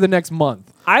covered for the next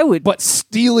month. I would, But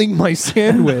stealing my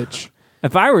sandwich.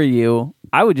 if I were you,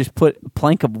 I would just put a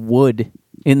plank of wood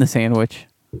in the sandwich,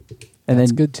 and That's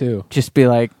then good too. just be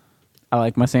like, "I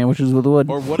like my sandwiches with wood."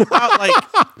 Or what about like,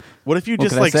 what if you What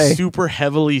just could I like say? super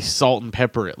heavily salt and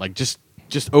pepper it? Like just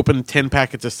open 10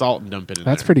 packets of salt and dump it in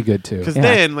That's there. pretty good too. Because Yeah.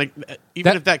 then, like, even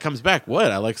That- if that comes back, what?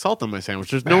 I like salt on my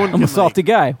sandwich. There's no one. I'm can, a salty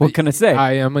guy. What can I say?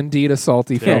 I am indeed a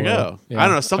salty There you fellow. go. Yeah. I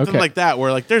don't know, something Okay. like that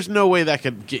where like there's no way that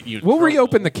could get you. in We'll trouble.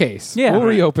 reopen the case. Yeah. We'll Right.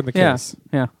 reopen the yeah, case.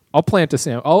 yeah. I'll plant a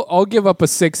sandwich. I'll give up a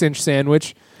 6-inch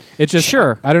sandwich. It's just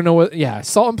Sure. I don't know what. Yeah,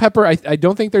 salt and pepper. I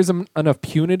don't think there's enough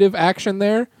punitive action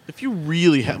there. If you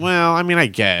really have, well, I mean, I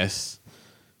guess,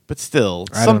 but still,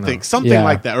 I don't something know. Yeah.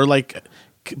 like that, or like.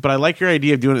 But I like your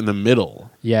idea of doing it in the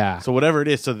middle. Yeah. So whatever it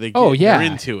is, so they get Oh, yeah. they're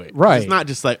into it. Right. It's not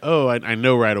just like, oh, I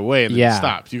know right away, and then Yeah. it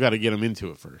stops. You got to get them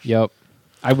into it first. Yep.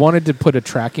 I wanted to put a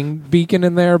tracking beacon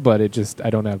in there, but it just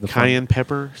I don't have the fun. Cayenne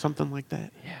pepper, something like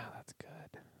that. Yeah, that's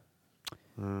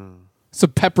good. So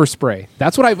pepper spray.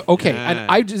 That's what I've okay. And Yeah.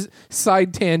 I just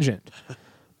side tangent.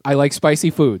 I like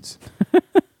spicy foods.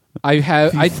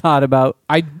 I thought about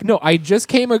I just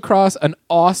came across an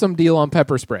awesome deal on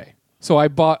pepper spray. So I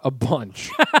bought a bunch.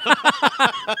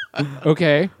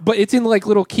 Okay, but it's in like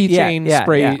little keychain Yeah,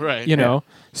 spray, yeah. Right, you know.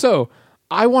 So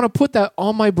I want to put that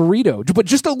on my burrito, but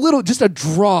just a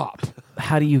drop.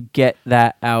 how do you get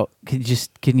that out? Can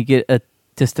you get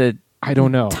just a I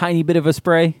don't know. tiny bit of a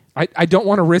spray? I don't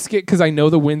want to risk it because I know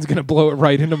the wind's going to blow it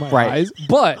right into my Right. eyes.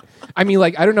 But I mean,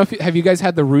 like, I don't know if have you guys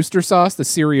had the rooster sauce, the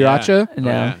sriracha? Yeah.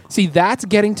 No. Oh, yeah. See, that's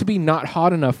getting to be not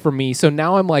hot enough for me. So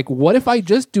now I'm like, what if I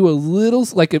just do a little,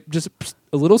 just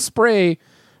a little spray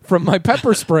from my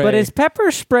pepper spray? But is pepper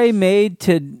spray made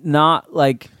to not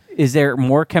like? Is there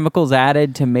more chemicals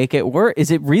added to make it work?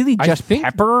 Is it really I just think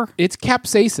pepper? It's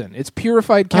capsaicin. It's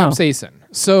purified Oh. capsaicin.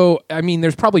 So I mean,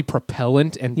 there's probably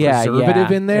propellant and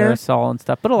preservative in there. aerosol and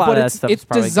stuff. But a lot But of that it's stuff is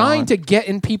probably designed gone. to get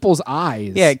in people's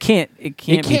eyes. Yeah, it can't be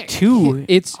too.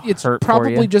 It's hurt for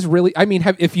probably you. just really. I mean,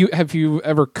 have you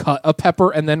ever cut a pepper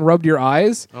and then rubbed your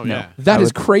eyes? Oh yeah. That I is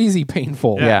would- crazy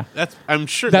painful. Yeah. That's. I'm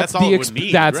sure That's that's, all the it would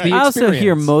need. that's right? the I also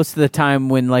hear experience. most of the time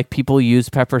when like people use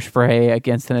pepper spray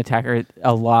against an attacker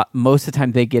a lot. Most of the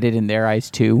time they get it in their eyes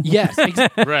too. Yes.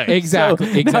 Right. Exactly.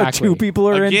 So now exactly. two people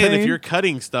are in Again, pain. if you're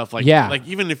cutting stuff like Yeah. like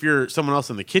even if you're someone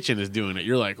else in the kitchen is doing it,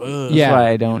 you're like, ugh. Yeah. That's why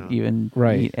I don't even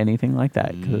Right. eat anything like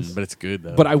that. 'Cause- But it's good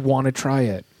though. But I want to try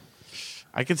it.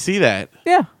 I can see that.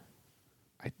 yeah.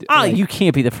 Like, You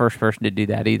can't be the first person to do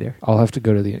that either. I'll have to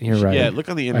go to the. You're right. Yeah, look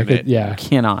on the I internet. could, yeah.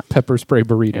 Cannot. Pepper spray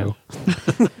burrito.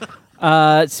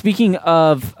 Speaking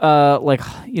of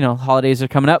holidays are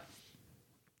coming up.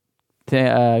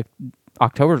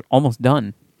 October's almost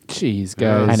done. Jeez,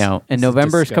 guys. I know. And This is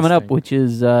November is coming up, disgusting. which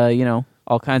is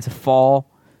all kinds of fall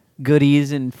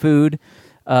goodies and food.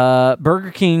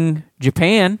 Burger King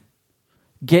Japan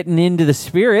getting into the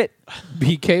spirit.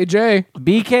 BKJ.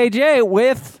 BKJ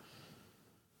with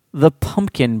the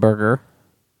pumpkin burger.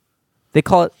 They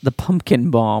call it the pumpkin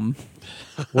bomb.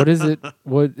 What is it?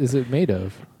 What is it made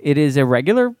of? It is a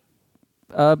regular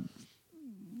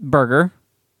burger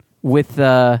with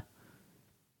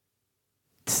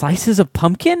slices of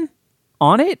pumpkin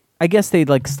on it. I guess they'd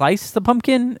like slice the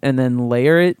pumpkin and then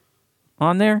layer it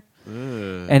on there.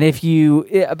 And if you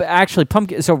actually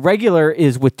pumpkin, so regular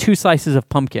is with 2 slices of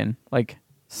pumpkin, like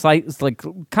slice, like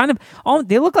kind of.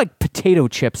 They look like potato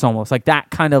chips almost, like that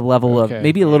kind of level Okay. of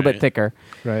maybe a little Right. bit thicker.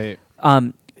 Right.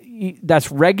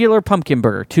 That's regular pumpkin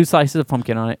burger, 2 slices of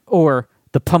pumpkin on it, or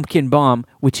the pumpkin bomb,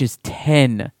 which is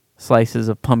 10 slices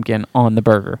of pumpkin on the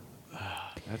burger.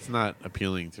 That's not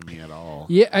appealing to me at all.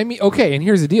 Yeah, I mean, okay, and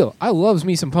here's the deal. I loves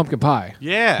me some pumpkin pie.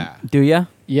 Yeah. Do ya?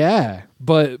 Yeah,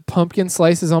 but pumpkin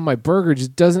slices on my burger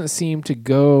just doesn't seem to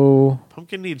go.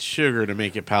 Pumpkin needs sugar to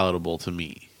make it palatable to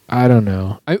me. I don't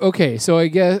know. Okay, so I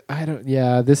guess I don't.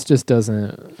 Yeah, this just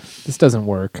doesn't. This doesn't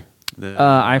work.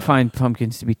 I find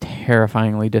pumpkins to be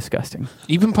terrifyingly disgusting.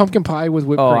 Even pumpkin pie with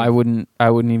whipped Oh, cream. I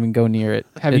wouldn't even go near it.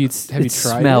 Have you It tried it?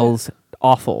 smells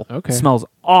awful. Okay. Smells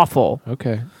awful.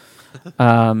 Okay,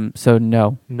 So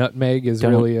no, nutmeg is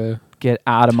Don't. really a get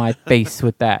out of my face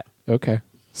with that. okay.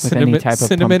 With any type of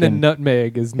cinnamon pumpkin. and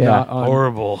nutmeg is Yeah. not on.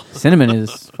 Horrible. Cinnamon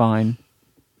is fine.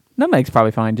 Nutmeg's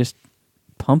probably fine. Just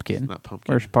pumpkin. Not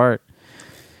pumpkin. Worst part.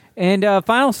 And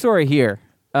final story here.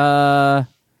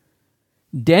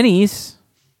 Denny's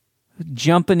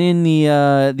jumping in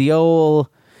the old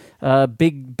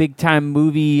big time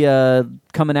movie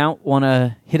coming out. Want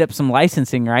to hit up some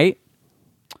licensing, right?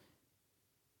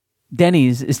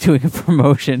 Denny's is doing a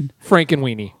promotion.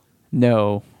 Frankenweenie.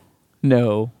 No,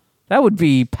 No. That would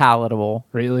be palatable.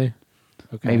 Really?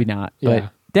 Okay. Maybe not. Yeah. But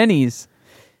Denny's,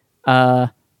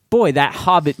 boy, that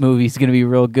Hobbit movie is going to be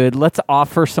real good. Let's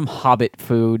offer some Hobbit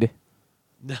food.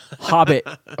 Hobbit.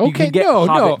 You Okay, can get no.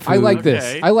 Hobbit I food. like this.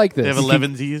 Okay. I like They this. have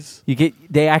 11s.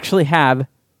 They actually have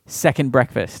second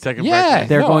breakfast. Second Yeah. breakfast.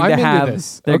 They're No, going I'm to into have.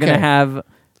 this. They're going to Okay. have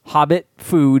Hobbit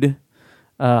food,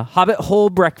 Hobbit whole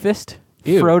breakfast,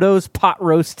 Ew. Frodo's pot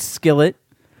roast skillet,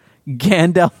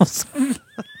 Gandalf's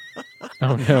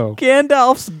Oh no.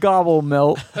 Gandalf's gobble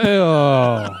melt.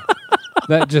 Oh.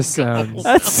 That just sounds.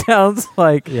 That sounds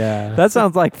like Yeah. That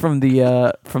sounds like from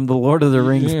the Lord of the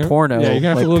Rings porno. Yeah, you're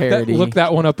gonna have like to parody. look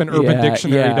that one up in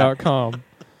UrbanDictionary.com.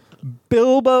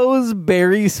 Bilbo's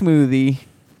berry smoothie,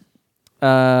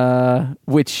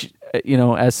 which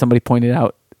as somebody pointed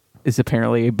out, is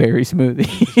apparently a berry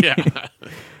smoothie.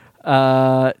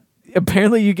 Yeah.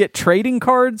 Apparently, you get trading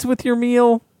cards with your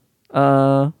meal.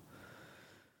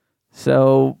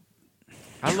 So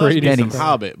I love Trading me some Denny's.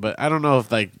 Hobbit, but I don't know if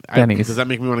Denny's. does that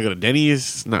make me want to go to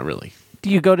Denny's? Not really. do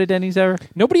you go to Denny's ever?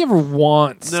 Nobody ever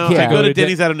wants. No, Yeah. I go to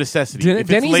Denny's out of necessity. Den- if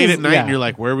Denny's it's late is- at night yeah. and you're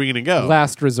like, where are we going to go?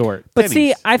 Last resort. But see,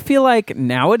 Denny's. I feel like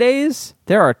nowadays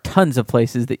there are tons of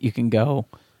places that you can go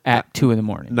at 2 a.m.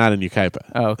 Not in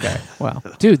Ukaipa. Oh, okay. Well,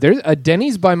 Dude, there's a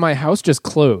Denny's by my house just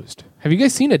closed. Have you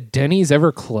guys seen a Denny's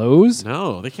ever close?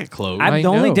 No, they can't close. I the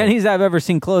only know. Denny's I've ever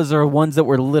seen closed are ones that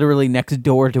were literally next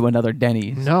door to another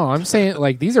Denny's. No, I'm saying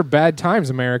like these are bad times,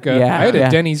 America. Yeah, I had yeah.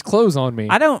 a Denny's close on me.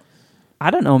 I don't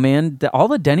know, man. All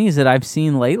the Denny's that I've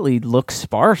seen lately look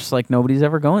sparse. Like nobody's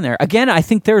ever going there. Again, I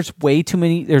think there's way too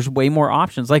many. There's way more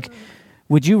options. Like,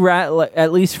 would you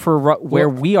at least for where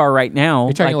we are right now?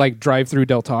 You're trying to like drive through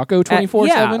Del Taco at- 24/7?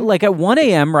 Yeah, like at 1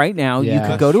 a.m. right now, you Yeah.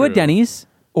 could go to a True. Denny's,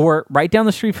 or right down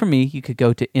the street from me, you could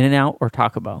go to In-N-Out or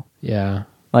Taco Bell. Yeah.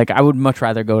 Like, I would much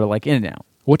rather go to like In-N-Out.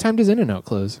 What time does In-N-Out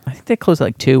close? I think they close at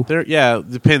like 2. Yeah,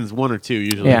 depends. 1 or 2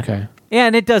 usually. Yeah. Okay. Yeah,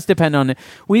 and it does depend on it.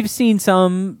 We've seen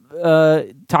some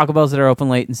Taco Bells that are open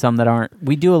late and some that aren't.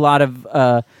 We do a lot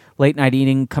of late night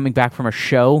eating coming back from a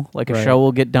show. Like a Right. show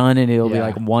will get done and it'll be Yeah.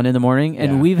 like 1 a.m. And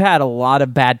Yeah. we've had a lot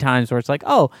of bad times where it's like,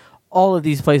 oh, all of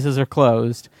these places are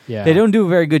closed. Yeah. They don't do a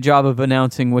very good job of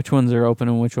announcing which ones are open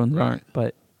and which ones aren't.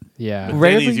 But Yeah. But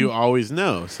Rarely- Denny's, you always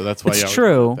know, so that's why It's you always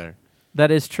true. go there.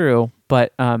 that is true.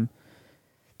 But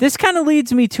this kind of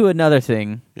leads me to another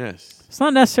thing. Yes. It's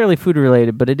not necessarily food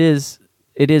related, but it is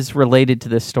related to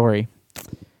this story.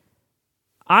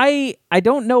 I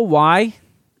don't know why.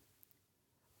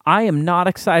 I am not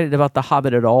excited about The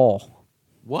Hobbit at all.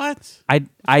 What? I'm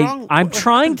What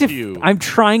trying happened to you? I'm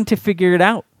trying to figure it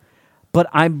out, but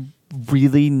I'm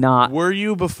really not. Were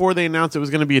you before they announced it was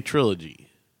going to be a trilogy?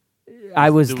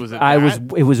 was it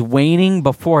It was waning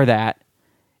before that.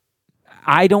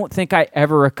 I don't think I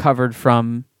ever recovered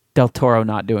from Del Toro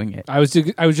not doing it. I was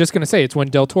just going to say it's when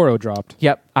Del Toro dropped.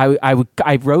 Yep,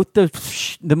 I wrote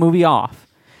the movie off,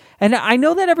 and I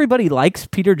know that everybody likes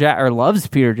loves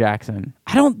Peter Jackson.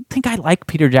 I don't think I like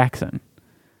Peter Jackson.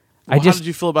 Well, how did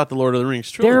you feel about the Lord of the Rings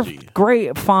They're trilogy?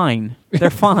 great, fine. They're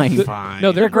fine. Fine.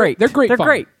 No, They're great. They're great. They're fun.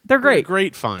 great. They're great. They're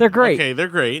great. Fine. They're great. Okay, they're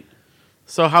great.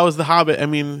 So how is the Hobbit? I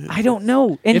mean, I don't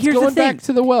know. And It's here's going the thing. back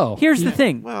to the well. Here's the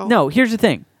thing. Well- No, here's the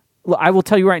thing. Look, I will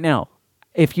tell you right now.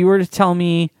 If you were to tell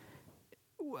me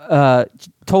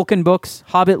Tolkien books,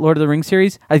 Hobbit, Lord of the Rings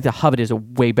series, I think The Hobbit is a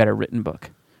way better written book.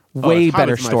 Way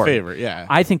better Hobbit's story. My favorite, yeah.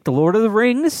 I think The Lord of the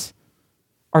Rings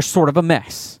are sort of a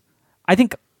mess. I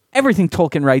think everything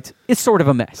Tolkien writes is sort of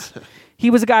a mess. He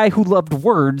was a guy who loved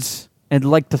words and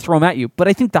liked to throw them at you. But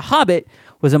I think The Hobbit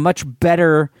was a much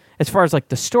better, as far as like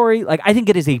the story, like I think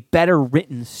it is a better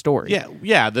written story.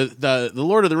 yeah. The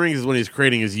Lord of the Rings is when he's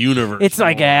creating his universe. It's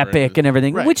like more, epic and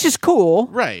everything, Right. which is cool.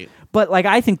 Right. But like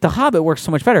I think The Hobbit works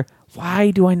so much better.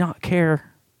 Why do I not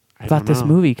care about don't this know.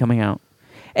 movie coming out?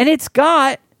 And it's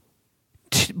got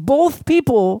both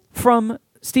people from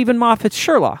Stephen Moffat's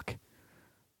Sherlock.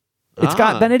 It's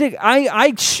got Benedict.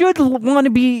 I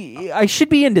should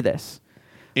be into this.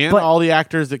 And But- all the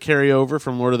actors that carry over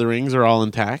from Lord of the Rings are all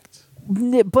intact.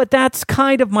 But that's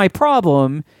kind of my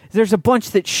problem. There's a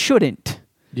bunch that shouldn't.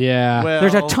 Yeah. Well,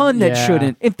 There's a ton that yeah.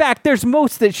 shouldn't. In fact, there's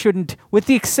most that shouldn't, with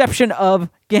the exception of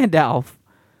Gandalf.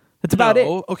 That's about it.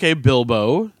 Okay,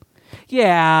 Bilbo.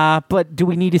 Yeah, but do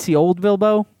we need to see old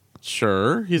Bilbo?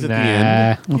 Sure, he's at the Nah.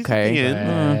 end. He's Okay. At the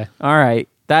end. Nah. All right.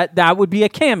 That would be a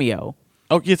cameo.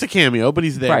 Oh, it's a cameo, but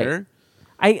he's there.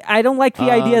 I don't like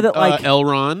the idea that like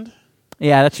Elrond,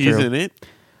 yeah, that's he's true. in it.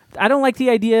 I don't like the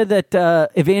idea that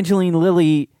Evangeline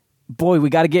Lilly, boy, we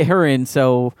got to get her in.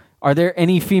 So, are there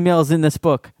any females in this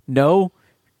book? No.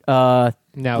 Now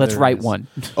Let's there write is. one.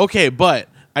 Okay, but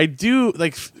I do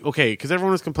like because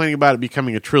everyone was complaining about it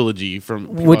becoming a trilogy from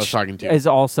people I was Which talking to. is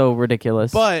also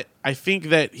ridiculous. But I think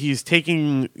that he's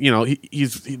taking,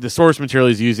 he's the source material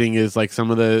he's using is like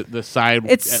some of the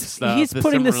side stuff. He's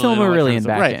putting the Silmarillion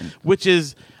back in, which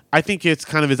is, I think it's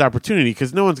kind of his opportunity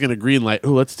because no one's going to greenlight.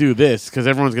 Oh, let's do this because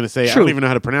everyone's going to say, I don't even know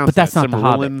how to pronounce but that's that. Not the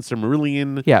Hobbit.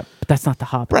 Silmarillion. Yeah, but that's not the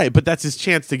Hobbit. Right, but that's his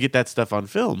chance to get that stuff on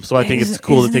film. So I think it's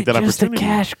cool to take that just opportunity. A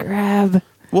cash grab.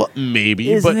 Well,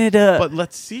 maybe, but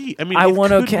let's see. I mean, I it won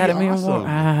could Academy be Award.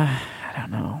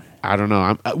 awesome. I don't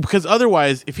know. Because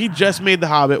otherwise, if he just made The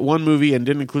Hobbit one movie and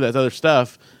didn't include that other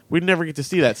stuff, we'd never get to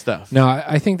see that stuff. No,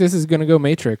 I think this is going to go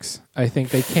Matrix. I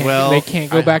think they can't. Well, they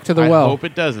can't go back to the I well. I hope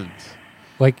it doesn't.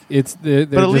 Like it's the.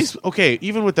 But at least,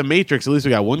 even with The Matrix, at least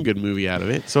we got one good movie out of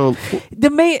it. So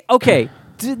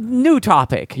new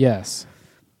topic. Yes.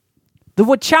 The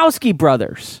Wachowski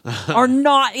brothers are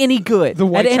not any good. The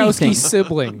at anything. Wachowski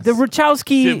siblings. The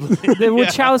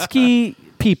Wachowski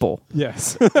people.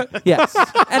 Yes. Yes.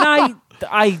 And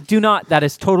I do not. That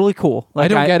is totally cool. I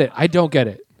don't get it. I don't get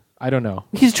it. I don't know.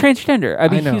 He's transgender. I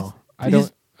mean, I know. I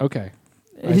don't. Okay.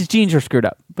 His genes are screwed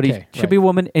up, but he should be a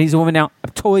woman, and he's a woman now.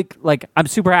 I'm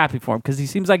super happy for him because he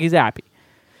seems like he's happy.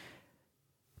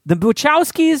 The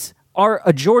Wachowskis are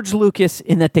a George Lucas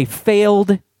in that they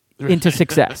failed into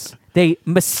success. They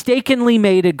mistakenly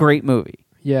made a great movie.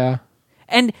 Yeah.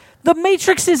 And The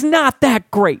Matrix is not that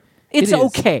great. It's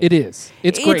okay. It is.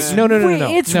 It's great.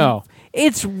 No.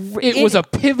 It was a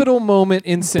pivotal moment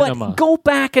in cinema. But go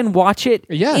back and watch it.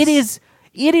 Yes.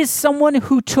 It is someone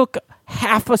who took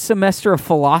half a semester of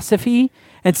philosophy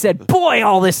and said, "Boy,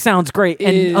 all this sounds great,"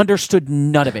 and understood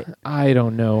none of it. I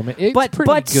don't know, man. It's but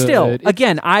pretty good. Still,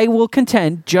 again, I will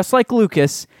contend, just like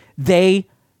Lucas, they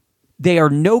are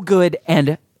no good,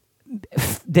 and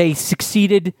they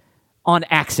succeeded on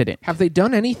accident. Have they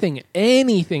done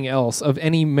anything else of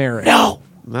any merit? No.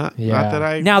 Not that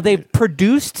I. Now they've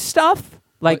produced stuff.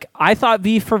 Like I thought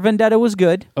V for Vendetta was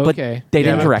good, but they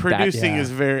didn't direct that. Producing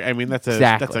is very. I mean, that's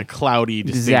a cloudy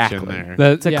distinction there.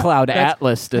 It's a Cloud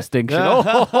Atlas distinction.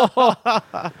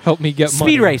 Help me get Speed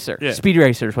money. Racer. Yeah. Speed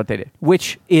Racer is what they did,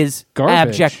 which is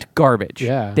abject garbage.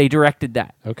 Yeah. They directed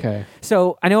that. Okay.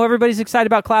 So I know everybody's excited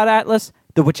about Cloud Atlas.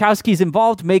 The Wachowskis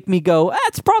involved make me go,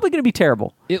 it's probably going to be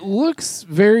terrible. It looks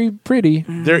very pretty.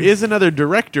 There is another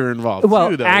director involved,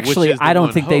 well, too, though. actually, I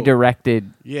don't think they directed.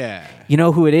 Yeah. You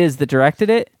know who it is that directed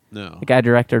it? No. The guy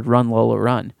directed Run, Lola,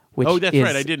 Run. Which that's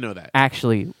right. I did know that.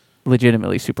 Actually,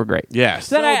 legitimately super great. Yeah.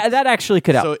 So that actually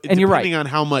could help. And you're right. Depending on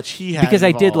how much he had because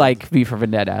involved. I did like V for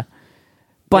Vendetta.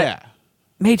 But yeah.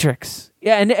 Matrix.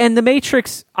 Yeah, and the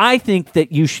Matrix, I think that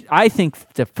I think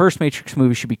the first Matrix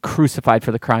movie should be crucified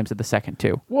for the crimes of the second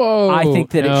two. Whoa. I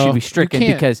think that it should be stricken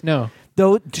because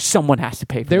though someone has to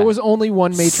pay for There was only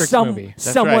one Matrix movie. That's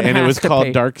someone right. And it was called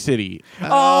pay. Dark City.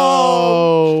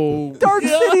 Oh, Dark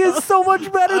City is so much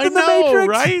better than the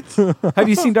Matrix. Right? Have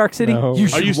you seen Dark City? No. You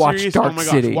should watch serious? Dark oh my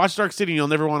City. Gosh. Watch Dark City and you'll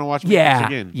never want to watch Matrix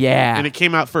again. Yeah. And it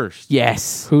came out first.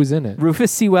 Yes. Who's in it?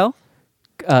 Rufus Sewell,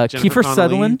 Kiefer Connelly,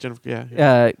 Sutherland,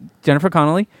 Jennifer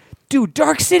Connelly. Dude,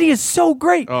 Dark City is so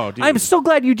great. Oh, dude. I'm so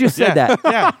glad you just said that.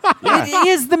 Yeah. It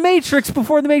is the Matrix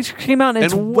before the Matrix came out, and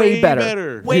it's way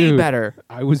better. Way Dude, better.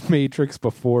 I was Matrix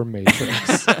before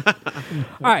Matrix. All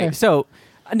right, so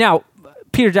now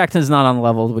Peter Jackson is not on the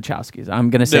level of the Wachowskis. I'm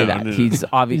going to say that. No. He's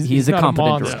obvious. He's a not a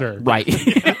competent monster. director. Right.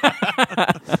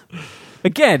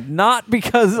 Again, not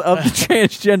because of the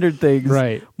transgendered things.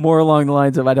 Right. More along the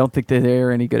lines of I don't think that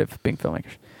they're any good at being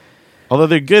filmmakers. Although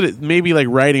they're good at maybe like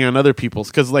writing on other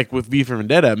people's, because like with V for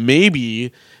Vendetta,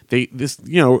 maybe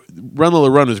Run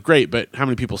Lola Run is great, but how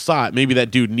many people saw it? Maybe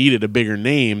that dude needed a bigger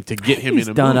name to get him in a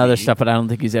movie. He's done other stuff, but I don't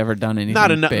think he's ever done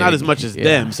anything big. Not as much as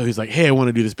them. So he's like, hey, I want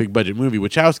to do this big budget movie.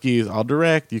 Wachowskis, I'll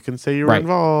direct. You can say you were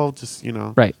involved. Just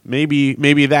right.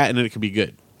 Maybe that, and then it could be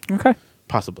good. Okay,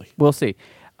 possibly. We'll see.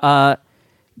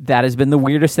 That has been the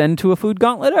weirdest end to a food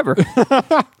gauntlet ever.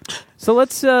 So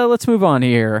let's move on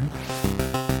here.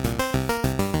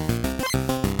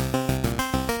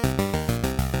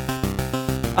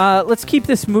 Let's keep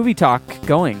this movie talk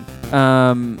going.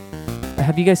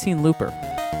 Have you guys seen Looper?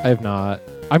 I have not.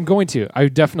 I'm going to. I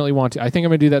definitely want to. I think I'm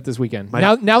going to do that this weekend.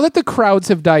 Now that the crowds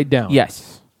have died down.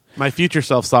 Yes. My future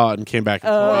self saw it and came back and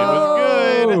told me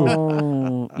it was good.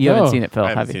 Oh. You haven't seen it, Phil, I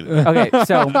haven't have you? seen it. Okay,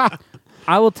 so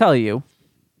I will tell you,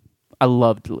 I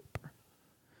loved Looper.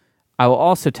 I will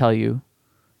also tell you,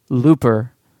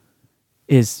 Looper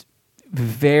is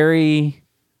very,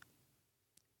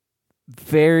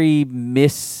 very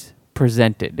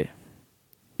mispresented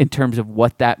in terms of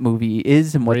what that movie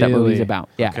is and what that movie is about.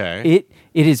 Yeah, okay.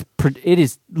 It is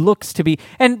looks to be,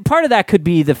 and part of that could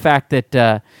be the fact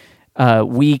that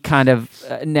we kind of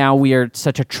now we are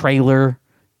such a trailer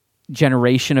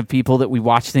generation of people that we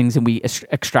watch things and we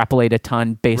extrapolate a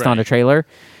ton based on a trailer.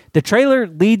 The trailer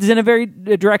leads in a very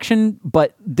direction,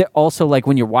 but also like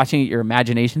when you're watching it, your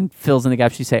imagination fills in the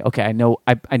gaps. You say, "Okay, I know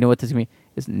what this is going to be."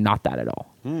 It's not that at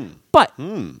all. But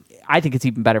I think it's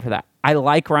even better for that. I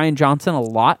like Rian Johnson a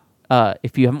lot.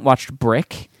 If you haven't watched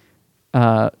Brick,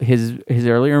 his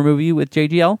earlier movie with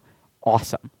JGL,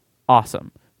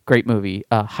 awesome, great movie.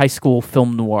 High school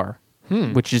film noir,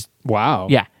 which is wow,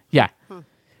 yeah,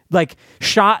 like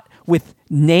shot with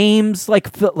names like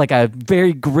a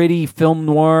very gritty film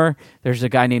noir. There's a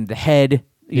guy named The Head,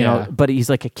 you know, but he's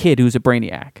like a kid who's a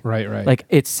brainiac. Right. Like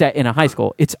it's set in a high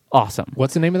school. It's awesome.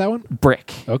 What's the name of that one?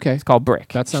 Brick. Okay. It's called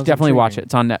Brick. That sounds definitely intriguing. watch it.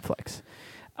 It's on Netflix.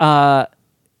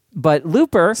 But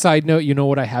Looper. Side note, you know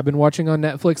what I have been watching on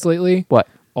Netflix lately? What?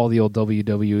 All the old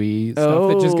WWE stuff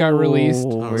that just got released.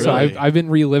 Oh, So really? I've been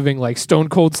reliving like Stone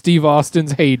Cold Steve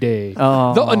Austin's heyday.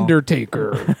 Oh. The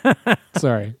Undertaker.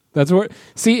 Sorry. That's what.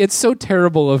 See, it's so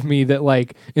terrible of me that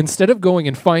like instead of going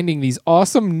and finding these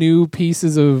awesome new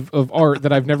pieces of art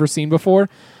that I've never seen before,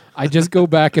 I just go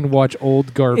back and watch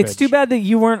old garbage. It's too bad that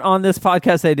you weren't on this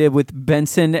podcast I did with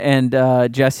Benson and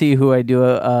Jesse, who I do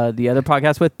the other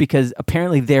podcast with, because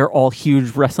apparently they're all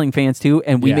huge wrestling fans too,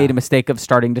 and we made a mistake of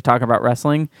starting to talk about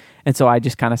wrestling, and so I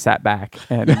just kind of sat back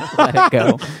and let it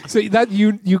go. So that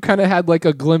you kind of had like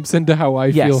a glimpse into how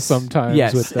I feel sometimes.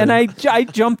 Yes, with them. and I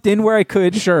jumped in where I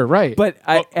could. Sure, right. But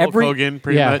Hulk Hogan,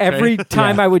 pretty much, every right?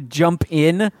 time I would jump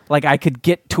in, like I could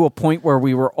get to a point where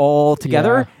we were all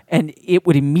together, and it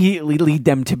would immediately lead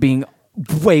them to being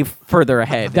way further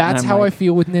ahead. That's how I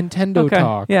feel with Nintendo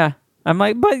talk. Yeah. I'm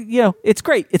like, but you know, it's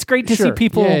great. It's great to see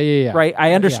people. Yeah. Right.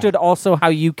 I understood also how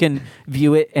you can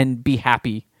view it and be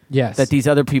happy. Yes. That these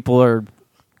other people are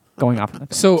going off.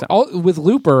 So with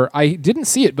Looper, I didn't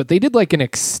see it, but they did like an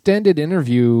extended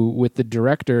interview with the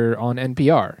director on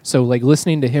NPR. So like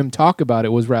listening to him talk about it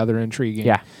was rather intriguing.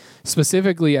 Yeah.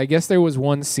 Specifically, I guess there was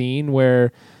one scene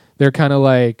where they're kind of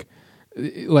like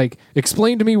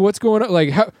explain to me what's going on,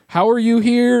 like how are you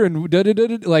here, and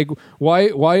like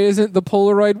why isn't the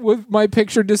Polaroid with my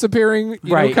picture disappearing,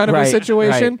 you know, kind of a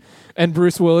situation. And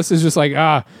Bruce Willis is just like,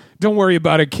 don't worry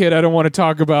about it, kid, I don't want to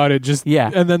talk about it, just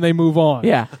and then they move on.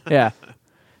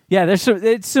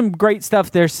 It's some great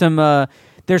stuff. There's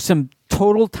some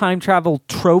total time travel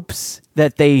tropes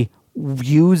that they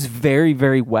use very,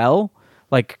 very well.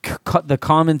 Like the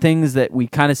common things that we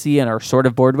kind of see and are sort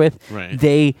of bored with,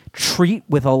 they treat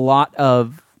with a lot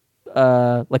of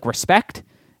like respect.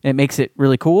 And it makes it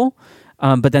really cool.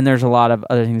 But then there's a lot of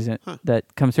other things that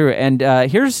come through. And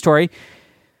here's a story.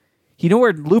 You know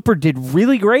where Looper did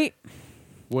really great?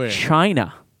 Where?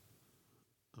 China.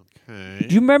 Okay.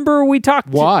 Do you remember we talked?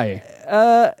 Why?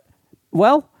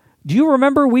 Well, do you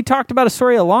remember we talked about a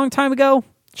story a long time ago?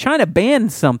 China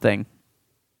banned something.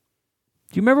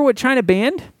 Do you remember what China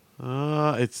banned?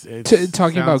 It's talking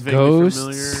sounds about vaguely ghosts?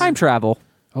 familiar. Time travel.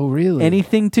 Oh, really?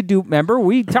 Anything to do? Remember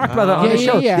we talked about that on the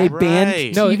show. Yeah. They banned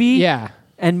Right. TV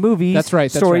and movies. That's right.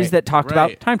 Stories that talked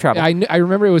about time travel. I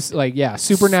remember it was like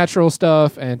supernatural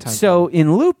stuff and time So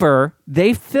in Looper,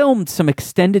 they filmed some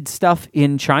extended stuff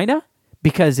in China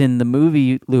because in the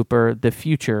movie Looper, the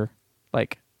future,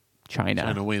 like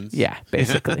China wins. Yeah,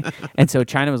 basically. And so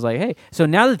China was like, hey. So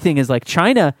now the thing is like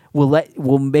China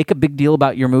will make a big deal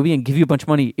about your movie and give you a bunch of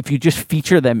money if you just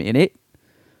feature them in it.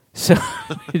 So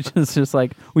it's just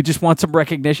like we just want some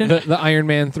recognition. The Iron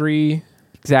Man 3.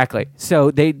 Exactly. So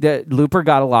the Looper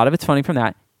got a lot of its funding from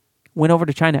that. Went over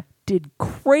to China, did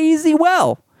crazy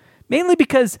well. Mainly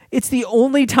because it's the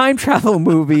only time travel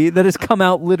movie that has come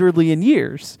out literally in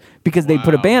years because they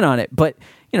put a ban on it. But,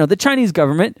 you know, the Chinese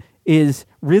government is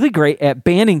really great at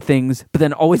banning things, but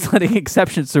then always letting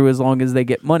exceptions through as long as they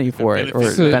get money for it or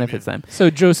it benefits them. So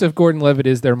Joseph Gordon-Levitt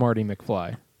is their Marty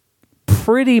McFly.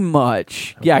 Pretty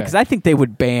much. Okay. Yeah, because I think they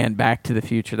would ban Back to the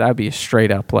Future. That would be a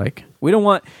straight up like, we don't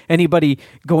want anybody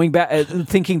going back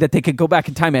thinking that they could go back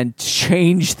in time and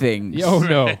change things. Oh,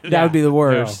 no. That would be the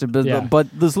worst. No. But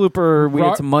this Looper, we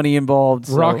had some money involved.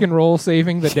 So. Rock and roll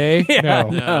saving the day?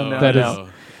 No.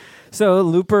 So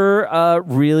Looper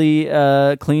really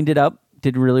cleaned it up,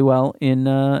 did really well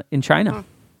in China,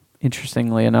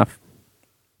 interestingly enough.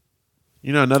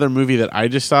 You know, another movie that I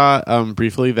just saw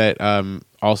briefly that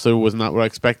also was not what I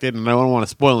expected, and I don't want to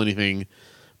spoil anything,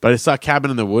 but I saw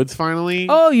Cabin in the Woods finally.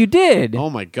 Oh, you did?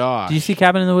 Oh my gosh. Did you see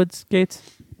Cabin in the Woods, Gates?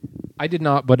 I did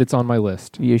not, but it's on my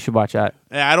list. You should watch that.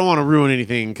 I don't want to ruin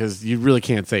anything because you really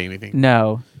can't say anything.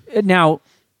 No. Now,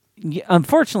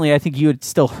 unfortunately, I think you had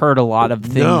still heard a lot of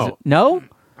things. No. No?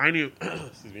 I knew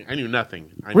excuse me, I knew nothing.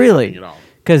 I knew Really? nothing at all.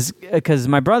 because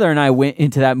my brother and I went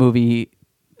into that movie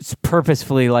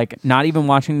purposefully, like not even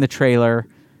watching the trailer.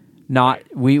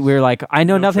 We were like, I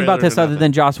know nothing about this other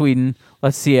than Joss Whedon.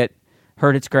 Let's see it.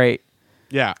 Heard it's great.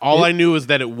 Yeah, all I knew was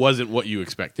that it wasn't what you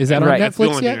expected. Is that on Right. Netflix That's the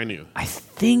only yet? thing I knew. I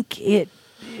think it.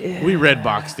 We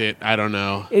redboxed it. I don't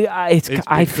know.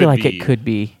 I feel like it could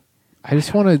be. I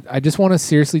just want to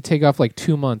seriously take off like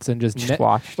 2 months and just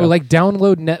watch or stuff. like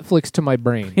download Netflix to my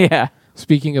brain. Yeah.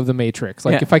 Speaking of the Matrix,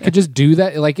 like Yeah. if I could just do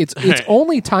that, like it's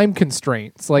only time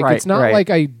constraints. Like Right, it's not right. like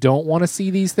I don't want to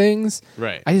see these things.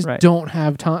 Right. I just Right. don't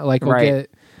have time. Like Right.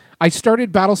 I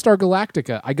started Battlestar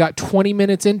Galactica. I got 20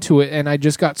 minutes into it and I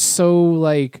just got so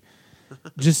like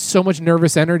just so much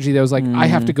nervous energy that I was like, I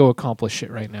have to go accomplish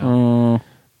shit right now.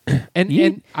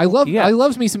 And I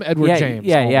loves me some Edward James.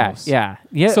 almost. Yeah.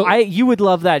 So- You would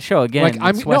love that show again.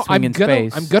 Like it's West Wing in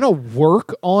space. I'm gonna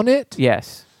work on it.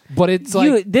 Yes. But it's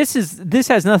like This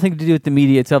has nothing to do with the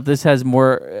media itself. This has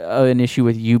more an issue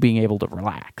with you being able to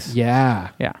relax. yeah.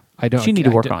 Yeah. I don't. You need to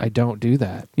work on. I don't do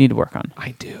that. You need to work on.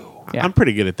 I do. Yeah. I'm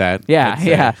pretty good at that. Yeah, I'd say.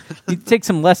 yeah. You take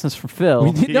some lessons from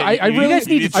Phil. No, I You really guys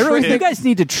need to You guys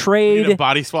need to Need a trade.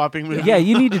 body swapping movie. Yeah,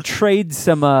 you need to trade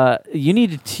some. You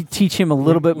need to teach him a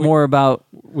little bit more about.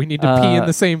 We need to pee in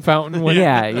the same fountain. When,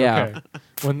 Yeah. Okay.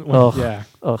 When Ugh. yeah.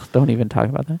 Ugh, don't even talk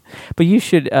about that. But you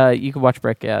should. You can watch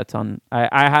Brick. Yeah, it's on.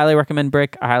 I highly recommend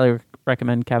Brick. I highly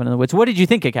recommend Cabin in the Woods. What did you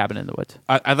think of Cabin in the Woods?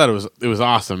 I thought it was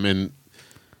awesome, and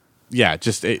yeah,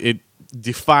 just it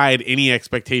defied any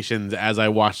expectations as I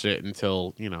watched it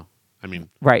until I mean,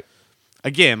 Right.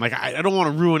 again, like I don't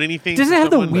want to ruin anything. Does for it have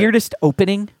the someone, but- weirdest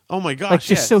opening? Oh my gosh! Like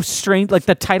just so strange. Like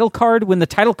the title card. When the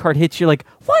title card hits, you're like,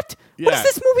 "What? What is Yeah.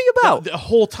 this movie about?" The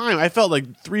whole time, I felt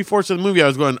like 3/4 of the movie, I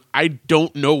was going, I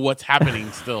don't know what's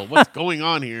happening still. What's going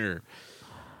on here?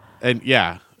 And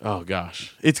yeah, oh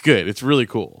gosh, it's good. It's really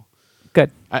cool.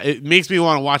 Good. It makes me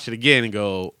want to watch it again and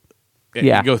go,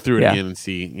 Yeah. go through it Yeah. again and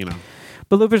see.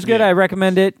 But Looper's good. Yeah. I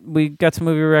recommend it. We got some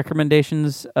movie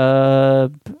recommendations. Blah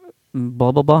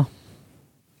blah blah.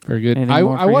 Very good. Anything I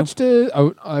more for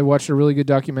you? watched a really good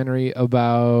documentary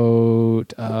about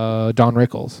Don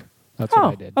Rickles. That's what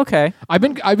I did. Okay. I've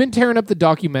been tearing up the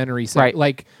documentary set. Right.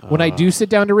 Like when I do sit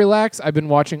down to relax, I've been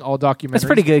watching all documentaries. That's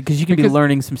pretty good because you can be Because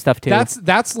learning some stuff too.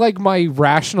 That's like my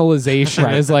rationalization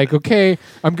is like, okay,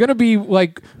 I'm gonna be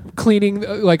like cleaning,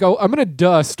 like I'm gonna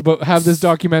dust, but have this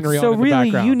documentary on so in the really,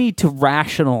 background. you need to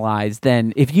rationalize.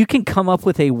 Then, if you can come up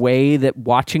with a way that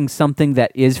watching something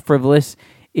that is frivolous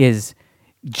is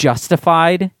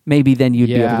justified, maybe then you'd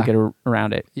be able Yeah. to get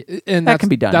around it. And that that's, can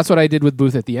be done. That's what I did with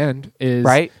Booth at the end. Is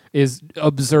Right. Is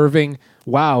observing.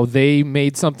 Wow, they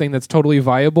made something that's totally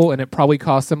viable, and it probably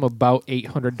cost them about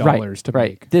 $800 to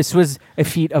make. This was a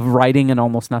feat of writing and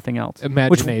almost nothing else.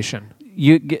 Imagination.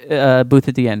 Booth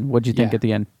at the end. What'd you think Yeah. at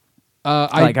the end?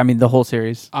 I I mean, the whole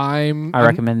series. I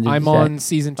recommend it. I'm on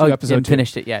season 2, Oh, you episode didn't 2.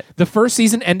 finished it yet. The first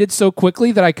season ended so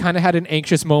quickly that I kind of had an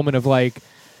anxious moment of like,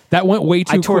 that went way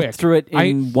too I tore quick. through it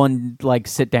in one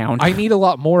sit down. I need a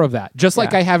lot more of that. Just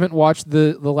like Yeah. I haven't watched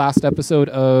the last episode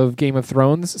of Game of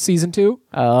Thrones season 2.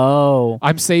 Oh,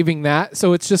 I'm saving that.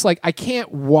 So it's just like I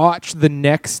can't watch the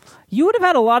next. you would have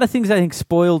had a lot of things I think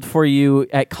spoiled for you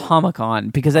at Comic-Con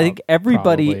because I think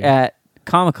everybody probably. at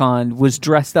Comic-Con was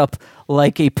dressed up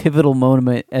like a pivotal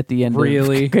moment at the end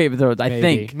Really? of Game of Thrones. I Maybe.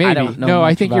 think. Maybe. I don't know. No,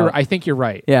 I much think about- I think you're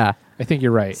right. Yeah. I think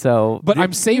you're right. So, But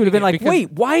I'm saving you would have been it like, because-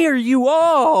 wait, why are you?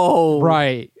 Oh,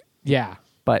 Right. Yeah.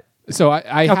 But So I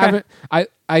Okay. haven't. I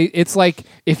it's like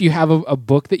if you have a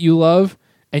book that you love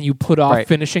and you put off Right.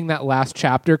 finishing that last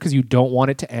chapter because you don't want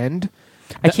it to end.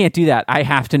 I can't do that. I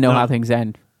have to know how things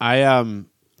end. I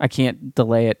I can't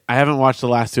delay it. haven't watched the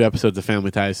last 2 episodes of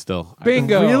Family Ties still.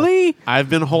 Bingo. Really? I've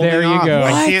been holding There you off. go.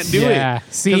 I What? can't do Yeah. it.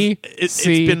 See? 'Cause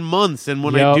See? It's been months, and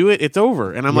when I Yup. do it, it's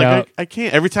over. And I'm Yup. like, I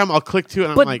can't. Every time I'll click to it,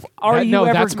 and But I'm like, are you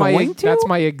ever that's going to? That's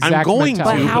my exact I'm going to.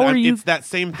 mentality. But how but are you- It's that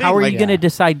same thing. How are like, you going to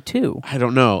decide to? I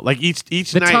don't know. Like each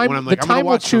The night time- when I'm like, the I'm gonna time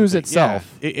will watch choose something,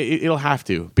 itself. Yeah, it'll have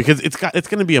to because it's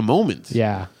going to be a moment.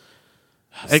 Yeah.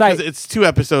 Because it's 2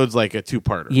 episodes, like a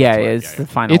 2-parter. Yeah, That's what- it's the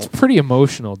final. It's pretty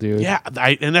emotional, dude. Yeah,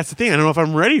 and that's the thing. I don't know if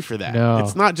I'm ready for that. No.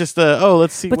 It's not just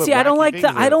let's see. But what see, I don't wacky like things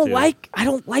the. they're I up don't to. like. I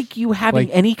don't like you having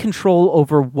Like- any control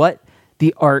over what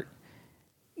the art,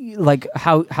 like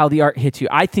how the art hits you.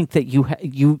 I think that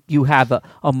you have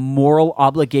a moral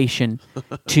obligation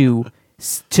to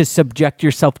subject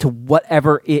yourself to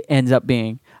whatever it ends up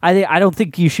being. I don't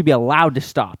think you should be allowed to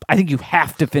stop. I think you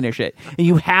have to finish it, and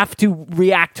you have to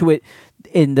react to it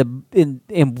in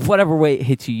whatever way it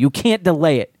hits you. You can't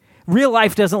delay it. Real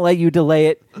life doesn't let you delay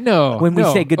it. No. When we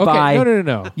no. say goodbye, Okay.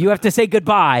 No. you have to say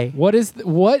goodbye. What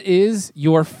is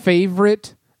your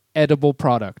favorite edible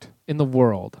product in the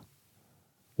world?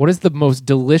 What is the most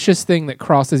delicious thing that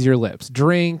crosses your lips?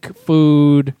 Drink,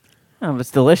 food. Oh,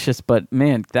 it's delicious, but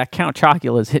man, that Count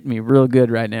Chocula is hitting me real good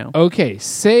right now. Okay,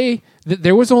 say that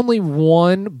there was only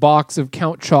one box of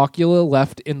Count Chocula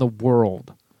left in the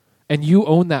world, and you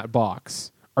own that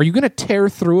box. Are you going to tear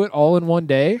through it all in one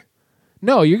day?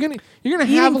 No, you're gonna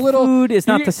have a little. Food is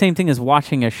not the same thing as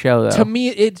watching a show, though. To me,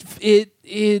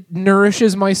 it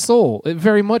nourishes my soul. It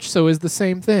very much so is the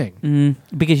same thing.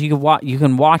 Because you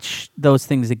can watch those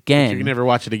things again. You can never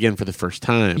watch it again for the first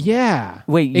time. Yeah.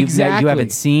 Wait, exactly. you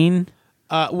haven't seen?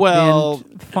 Well,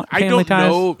 I Family don't Ties?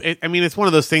 know. It's one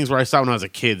of those things where I saw when I was a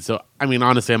kid. So,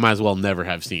 honestly, I might as well never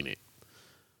have seen it.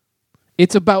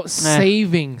 It's about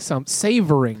savoring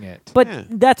it. But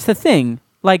that's the thing.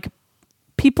 Like,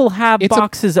 people have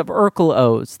boxes of Urkel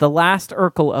O's, the last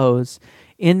Urkel O's,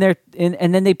 and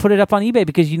then they put it up on eBay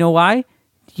because you know why?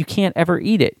 You can't ever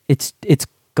eat it. It's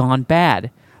gone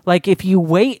bad. Like, if you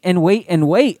wait and wait and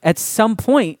wait, at some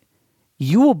point,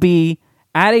 you will be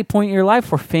at a point in your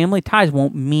life where Family Ties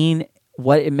won't mean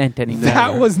what it meant anymore.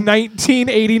 That was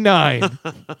 1989.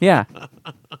 Yeah.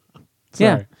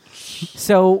 Yeah.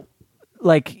 So,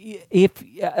 like, if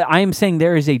I am saying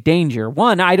there is a danger.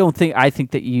 One, I don't think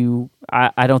that you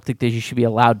should be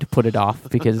allowed to put it off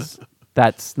because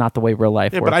that's not the way real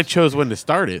life works. But I chose when to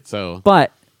start it, so.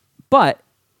 But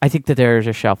I think that there is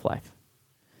a shelf life.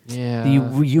 Yeah.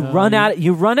 You run out of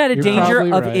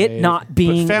danger of it not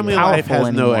being But Family powerful Life has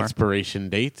anymore. no expiration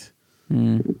date.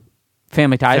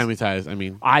 Family Ties. Family Ties.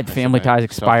 Family Ties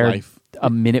expired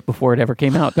a minute before it ever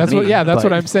came out. That's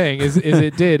what I'm saying. Is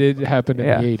it did. It happened in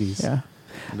the 80s. Yeah.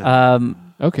 No.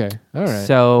 Okay. All right.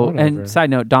 So, Whatever. and side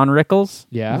note, Don Rickles.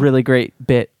 Yeah. Really great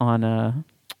bit on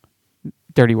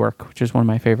Dirty Work, which is one of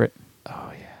my favorite.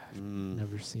 Oh yeah.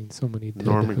 Never seen so many dead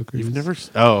Norman, hookers. you've never.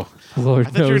 Oh, Lord I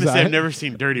thought you were going knows to say I- I've never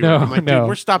seen Dirty No, Work. I'm like, no. dude,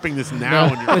 we're stopping this now.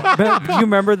 No. And you're But do you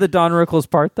remember the Don Rickles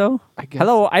part, though? I guess.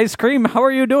 Hello, ice cream. How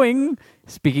are you doing?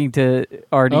 Speaking to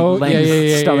Artie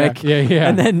Lang's stomach. Yeah.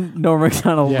 And then Norm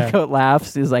Macdonald Yeah.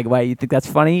 laughs. He's like, why, you think that's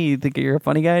funny? You think you're a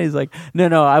funny guy? He's like,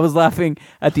 no, I was laughing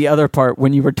at the other part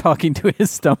when you were talking to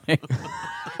his stomach.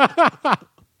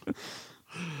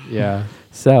 Yeah.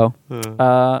 So,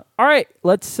 all right,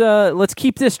 let's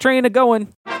keep this train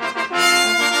a-going.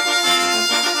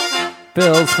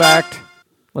 Bill's fact.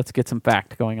 Let's get some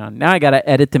fact going on. Now I got to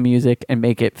edit the music and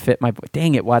make it fit my...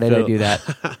 Dang it, why did I do that?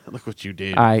 Look what you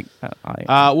did. I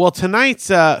Well, tonight's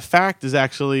fact is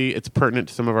actually, it's pertinent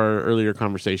to some of our earlier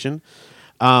conversation.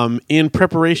 In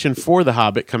preparation for The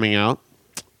Hobbit coming out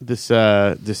this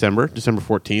December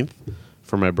 14th,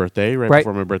 for my birthday, right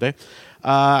before my birthday.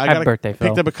 Happy birthday, Phil.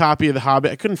 Picked up a copy of The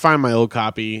Hobbit. I couldn't find my old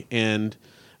copy, and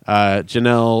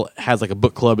Janelle has like a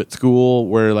book club at school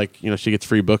where she gets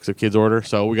free books if kids order.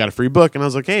 So we got a free book, and I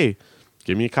was like, hey,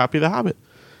 give me a copy of The Hobbit.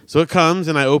 So it comes,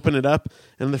 and I open it up,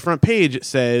 and on the front page it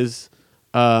says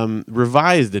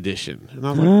revised edition. And I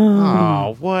was like,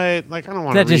 oh, what? Like, I don't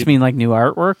want to Does that just mean like new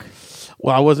artwork?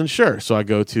 Well, I wasn't sure. So I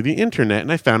go to the internet,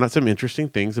 and I found out some interesting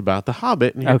things about The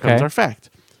Hobbit, and here comes our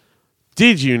fact.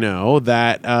 Did you know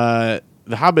that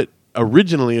The Hobbit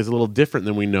originally is a little different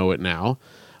than we know it now?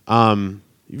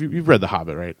 You've read The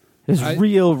Hobbit, right? It's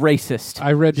real racist.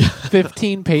 I read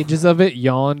 15 pages of it,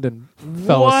 yawned, and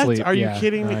fell asleep. What? Are you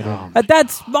kidding me? No, I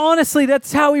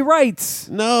That's how he writes.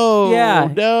 No. Yeah.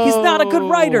 No. He's not a good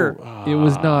writer. it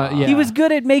was not. Yeah. He was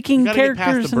good at making You gotta get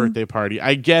characters past the birthday party.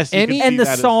 I guess you can see and the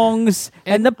that as- songs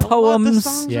and the poems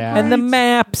songs are and the great.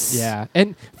 maps. Yeah.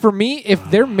 And for me, if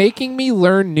they're making me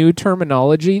learn new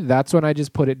terminology, that's when I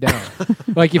just put it down.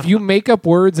 Like if you make up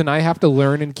words and I have to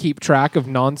learn and keep track of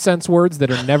nonsense words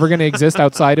that are never going to exist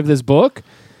outside of this book,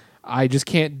 I just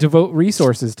can't devote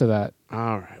resources to that.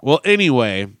 All right. Well,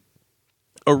 anyway,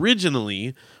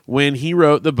 originally when he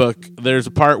wrote the book, there's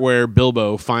a part where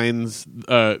Bilbo meets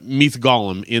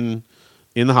Gollum in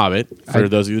The Hobbit. For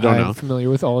those of you who don't I'm know, familiar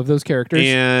with all of those characters.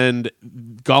 and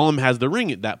Gollum has the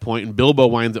ring at that point, and Bilbo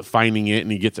winds up finding it,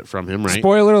 and he gets it from him. Right?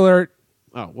 Spoiler alert.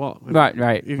 Oh well,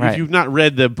 Right. If you've not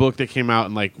read the book that came out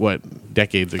in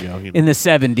decades ago, In the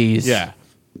 70s. yeah.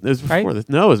 It was before Right? it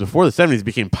was before the 70s. It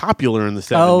became popular in the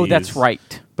 70s. Oh, that's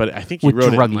right. But I think he With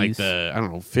wrote it in druggies. the, I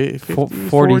don't know, 50s, 40s,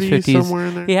 40s, 50s. somewhere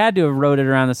in there. He had to have wrote it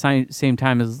around the same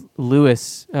time as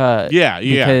Lewis. Yeah.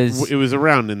 Because It was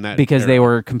around in that because era. they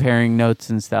were comparing notes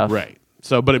and stuff. Right.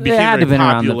 So, but it It became had to very have been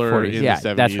around the popular 40s. in Yeah, the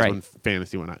 70s that's right. when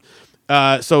fantasy went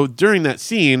on. So during that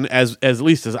scene, as at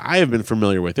least as I have been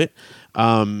familiar with it,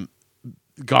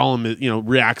 Gollum,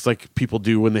 reacts like people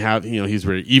do when they have, he's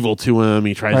very evil to him.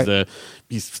 He tries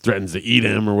he threatens to eat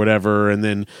him or whatever, and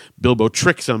then Bilbo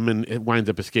tricks him, and it winds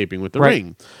up escaping with the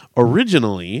ring.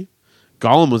 Originally,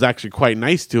 Gollum was actually quite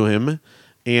nice to him,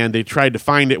 and they tried to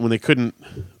find it when they couldn't.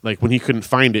 Like when he couldn't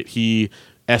find it, he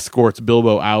escorts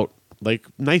Bilbo out like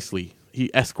nicely. He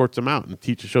escorts him out and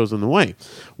shows him the way.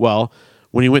 Well,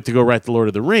 when he went to go write the Lord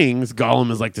of the Rings,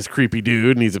 Gollum is like this creepy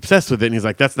dude, and he's obsessed with it, and he's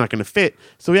like, that's not going to fit.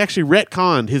 So he actually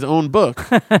retconned his own book,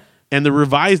 and the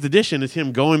revised edition is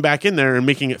him going back in there and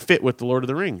making it fit with the Lord of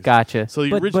the Rings. Gotcha. So the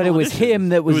but original it was edition, him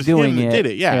that was doing him it. That did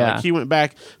it, yeah. Like he went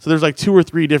back. So there's like 2 or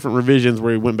 3 different revisions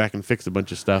where he went back and fixed a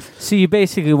bunch of stuff. So you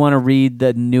basically want to read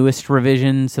the newest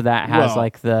revision, so that has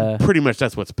like the... Pretty much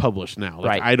that's what's published now.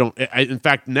 Like, right. In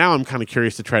fact, now I'm kind of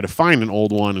curious to try to find an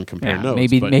old one and compare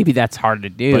notes. Maybe that's hard to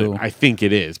do. But I think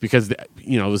it is because,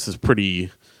 this is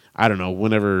pretty... I don't know,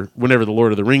 whenever the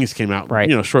Lord of the Rings came out,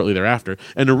 right. Shortly thereafter.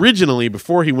 And originally,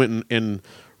 before he went and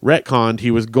retconned, he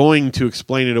was going to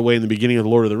explain it away in the beginning of the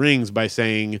Lord of the Rings by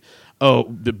saying,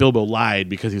 that Bilbo lied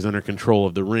because he's under control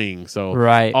of the ring. So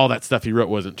all that stuff he wrote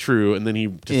wasn't true, and then he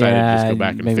decided to just go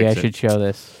back and maybe fix it. I should show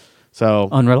this. So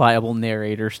unreliable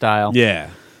narrator style.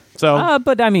 Yeah. So,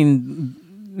 but I mean,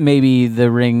 maybe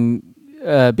the ring...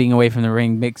 being away from the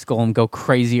ring makes Gollum go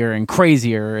crazier and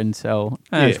crazier, and so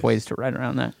there's ways to write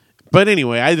around that. But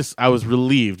anyway, I was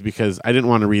relieved because I didn't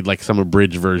want to read like some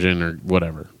abridged version or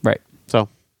whatever. Right. So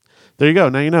there you go.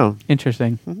 Now you know.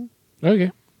 Interesting. Mm-hmm.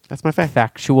 Okay. That's my fact.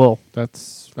 Factual.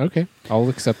 That's okay. I'll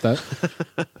accept that.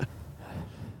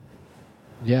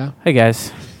 Yeah. Hey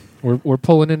guys. We're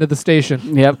pulling into the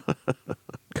station. Yep.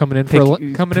 Coming in for a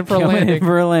landing. Coming in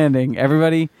for a landing.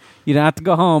 Everybody, you don't have to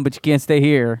go home, but you can't stay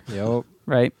here. Yep.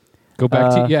 Right. Go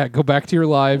back to your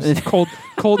lives.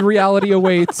 Cold reality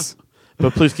awaits.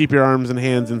 But please keep your arms and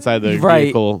hands inside the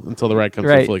vehicle until the ride comes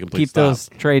to a fully complete Keep stop. those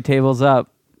tray tables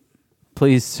up.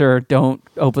 Please, sir, don't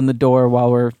open the door while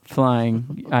we're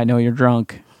flying. I know you're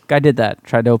drunk. Guy did that.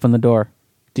 Tried to open the door.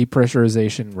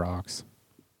 Depressurization rocks.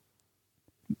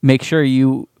 Make sure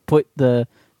you put the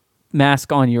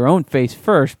mask on your own face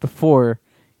first before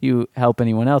you help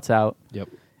anyone else out. Yep.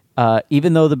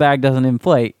 Even though the bag doesn't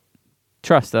inflate,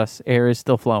 trust us, air is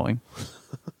still flowing.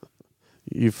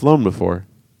 You've flown before.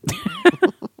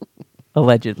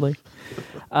 Allegedly.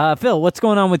 Phil, what's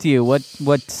going on with you? What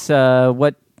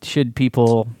should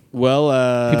people...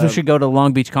 Well, people should go to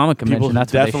Long Beach Comic Convention.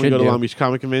 That's what they should do. Definitely go to Long Beach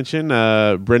Comic Convention.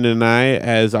 Brendan and I,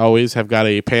 as always, have got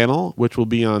a panel, which will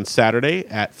be on Saturday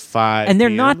at 5 And they're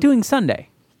p.m. not doing Sunday.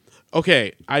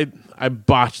 Okay, I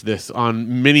botched this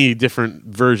on many different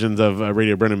versions of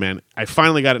Radio Brendan Man. I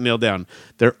finally got it nailed down.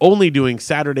 They're only doing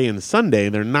Saturday and Sunday.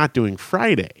 They're not doing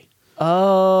Friday.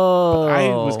 Oh. But I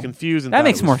was confused. And that thought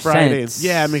makes it was more Friday. sense.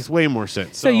 Yeah, it makes way more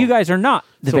sense. So you guys are not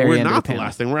the very we're end not of the the panel.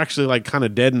 last thing. We're actually like kind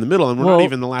of dead in the middle, and we're not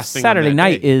even the last thing. Saturday on that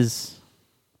night day. is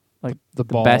like the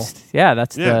best. Yeah,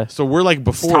 that's the So we're like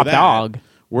before top that. dog.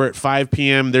 We're at 5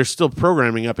 p.m. There's still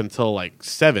programming up until like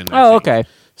 7. I Oh, think. okay.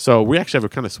 So we actually have a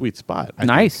kind of sweet spot. I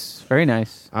Nice. think. Very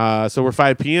nice. So we're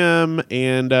 5 p.m.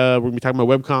 and we're going to be talking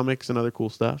about webcomics and other cool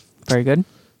stuff. Very good.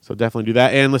 So definitely do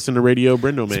that and listen to Radio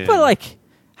Brendo Man. But like,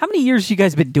 how many years you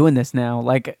guys been doing this now?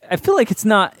 Like, I feel like it's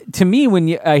not, to me,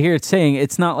 when I hear it saying,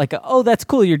 it's not like, oh, that's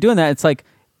cool, you're doing that. It's like,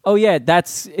 oh yeah,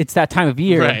 it's that time of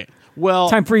year. Right. Well,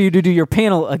 time for you to do your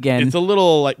panel again. It's a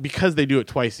little like, because they do it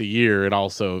twice a year, it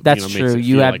also that's makes true. it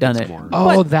You feel have like done it's it. more.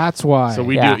 Oh, that's why. So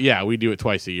we do it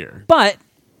twice a year. But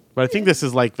I think this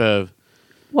is like the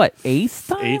what, eighth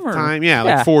time? eighth time? Yeah,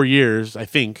 like 4 years, I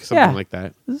think, something like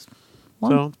that.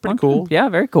 So it's pretty cool. Yeah,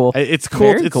 very cool. It's cool.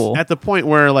 Very It's cool. at the point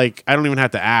where like I don't even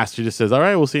have to ask. She just says, "All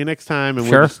right, we'll see you next time," and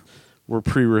we're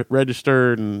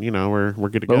pre-registered, and we're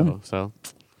good to go. So,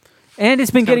 and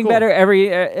it's been getting cool. better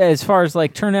as far as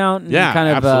like turnout and kind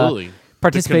of absolutely.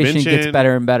 Participation gets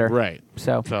better and better. Right.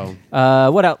 So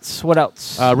what else?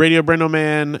 Radio Brendo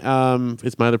Man.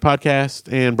 It's my other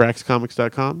podcast, and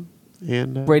BraxComics.com.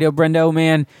 And Radio Brendo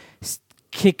Man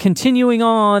continuing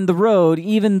on the road,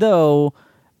 even though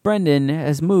Brendan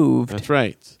has moved. That's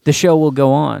right. The show will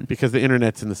go on because the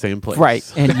internet's in the same place. Right,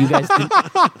 and you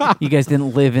guys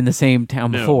didn't live in the same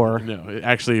town before. No, it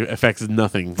actually affects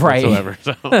nothing whatsoever.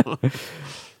 So.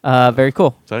 Very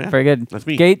cool. So yeah, very good. That's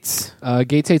me. Gates.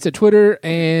 Gates hates at Twitter,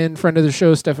 and friend of the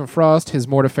show, Stephen Frost. His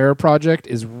Mortifera project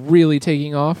is really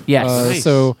taking off. Yes. Nice.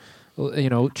 So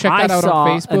check that out on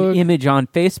Facebook. I saw an image on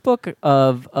Facebook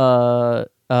of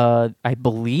I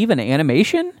believe an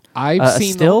animation. I've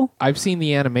seen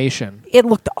the animation. It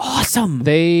looked awesome.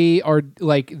 They are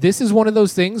like, this is one of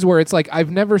those things where it's like, I've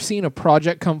never seen a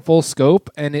project come full scope,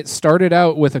 and it started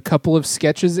out with a couple of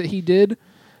sketches that he did,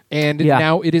 And Yeah.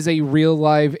 now it is a real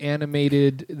live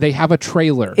animated. They have a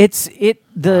trailer.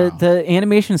 The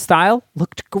animation style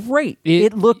looked great.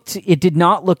 It did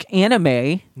not look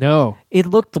anime. No. It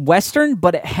looked Western,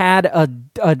 but it had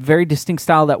a very distinct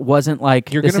style that wasn't like,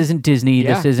 this isn't Disney,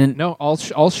 Yeah. this isn't... No,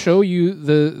 I'll show you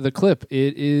the clip.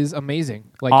 It is amazing.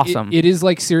 Like Awesome. It is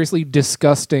like seriously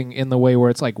disgusting in the way where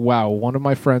it's like, wow, one of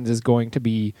my friends is going to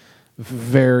be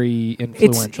very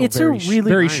influential. It's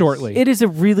very shortly. It is a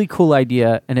really cool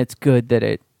idea, and it's good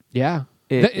that Yeah.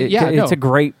 it's a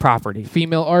great property.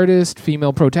 Female artist,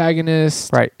 female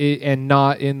protagonist, Right. And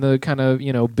not in the kind of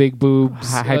big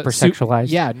boobs,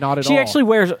 Hypersexualized. not at all. She actually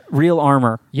wears real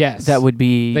armor. Yes, that would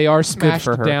be. They are good smashed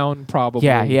for her. down, probably.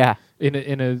 Yeah. In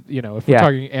a if we're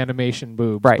talking animation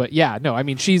boobs, Right. But yeah, no, I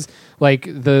mean she's like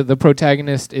the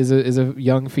protagonist is a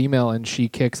young female and she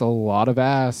kicks a lot of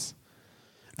ass.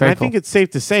 I think it's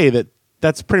safe to say that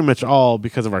that's pretty much all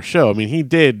because of our show. I mean, he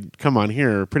did come on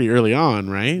here pretty early on,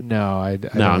 right? No, I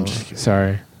I'm just kidding.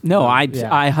 sorry. No, I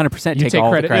 100% You take all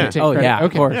credit? the credit. You take Oh credit? yeah, Okay.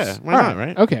 of course. Yeah, why All not,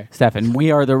 right? Okay, Stefan,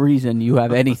 we are the reason you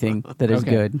have anything that is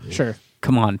okay. good. Sure.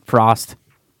 Come on, Frost.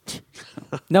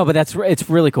 No, but it's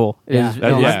really cool. It's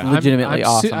legitimately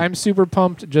awesome. I'm super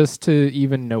pumped just to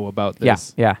even know about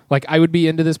this. Yeah. Like I would be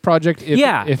into this project if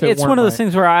if it's weren't one of those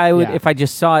things where I would, Yeah. if I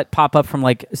just saw it pop up from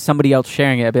like somebody else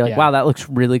sharing it, I'd be like, Yeah. wow, that looks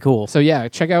really cool. So yeah,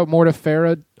 check out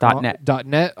 .net.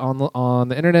 .net on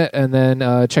the internet, and then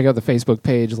check out the Facebook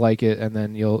page, like it, and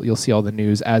then you'll see all the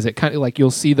news as it kind of like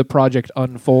you'll see the project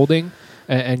unfolding,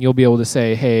 and you'll be able to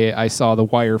say, hey, I saw the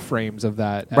wireframes of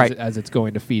that as it's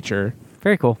going to feature.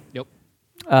 Very cool. Yep.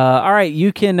 All right,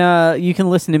 you can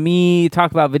listen to me talk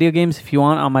about video games if you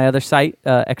want on my other site,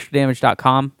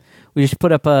 extradamage.com. We just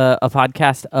put up a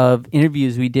podcast of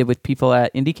interviews we did with people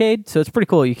at Indiecade, so it's pretty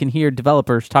cool. You can hear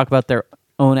developers talk about their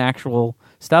own actual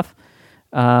stuff.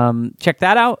 Check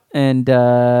that out and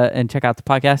check out the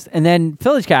podcast. And then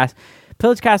Pillagecast,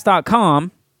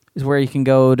 pillagecast.com is where you can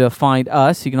go to find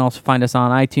us. You can also find us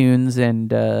on iTunes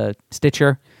and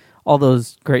Stitcher, all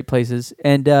those great places.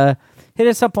 And hit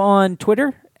us up on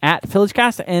Twitter at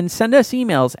Pillagecast and send us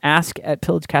emails,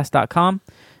 ask@pillagecast.com.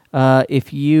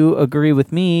 If you agree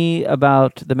with me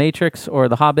about The Matrix or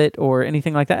The Hobbit or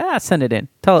anything like that, send it in.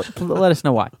 Let us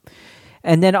know why.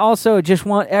 And then also just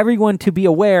want everyone to be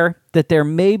aware that there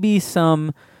may be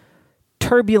some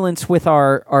turbulence with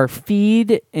our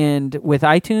feed and with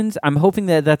iTunes. I'm hoping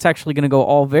that that's actually going to go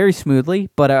all very smoothly,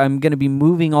 but I'm going to be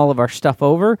moving all of our stuff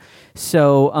over.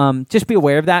 So just be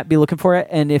aware of that. Be looking for it.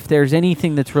 And if there's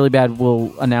anything that's really bad,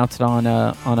 we'll announce it on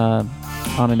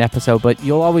an episode. But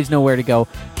you'll always know where to go.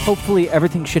 Hopefully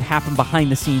everything should happen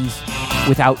behind the scenes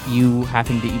without you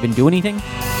having to even do anything.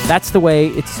 That's the way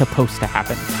it's supposed to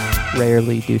happen.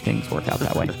 Rarely do things work out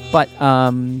that way. But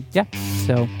yeah,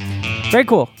 so very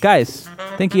cool. Guys,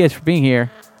 thank you guys for being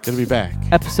here. Good to be back.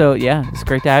 It's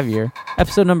great to have you here.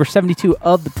 Episode number 72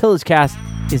 of the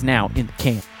Pillagecast is now in the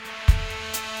can.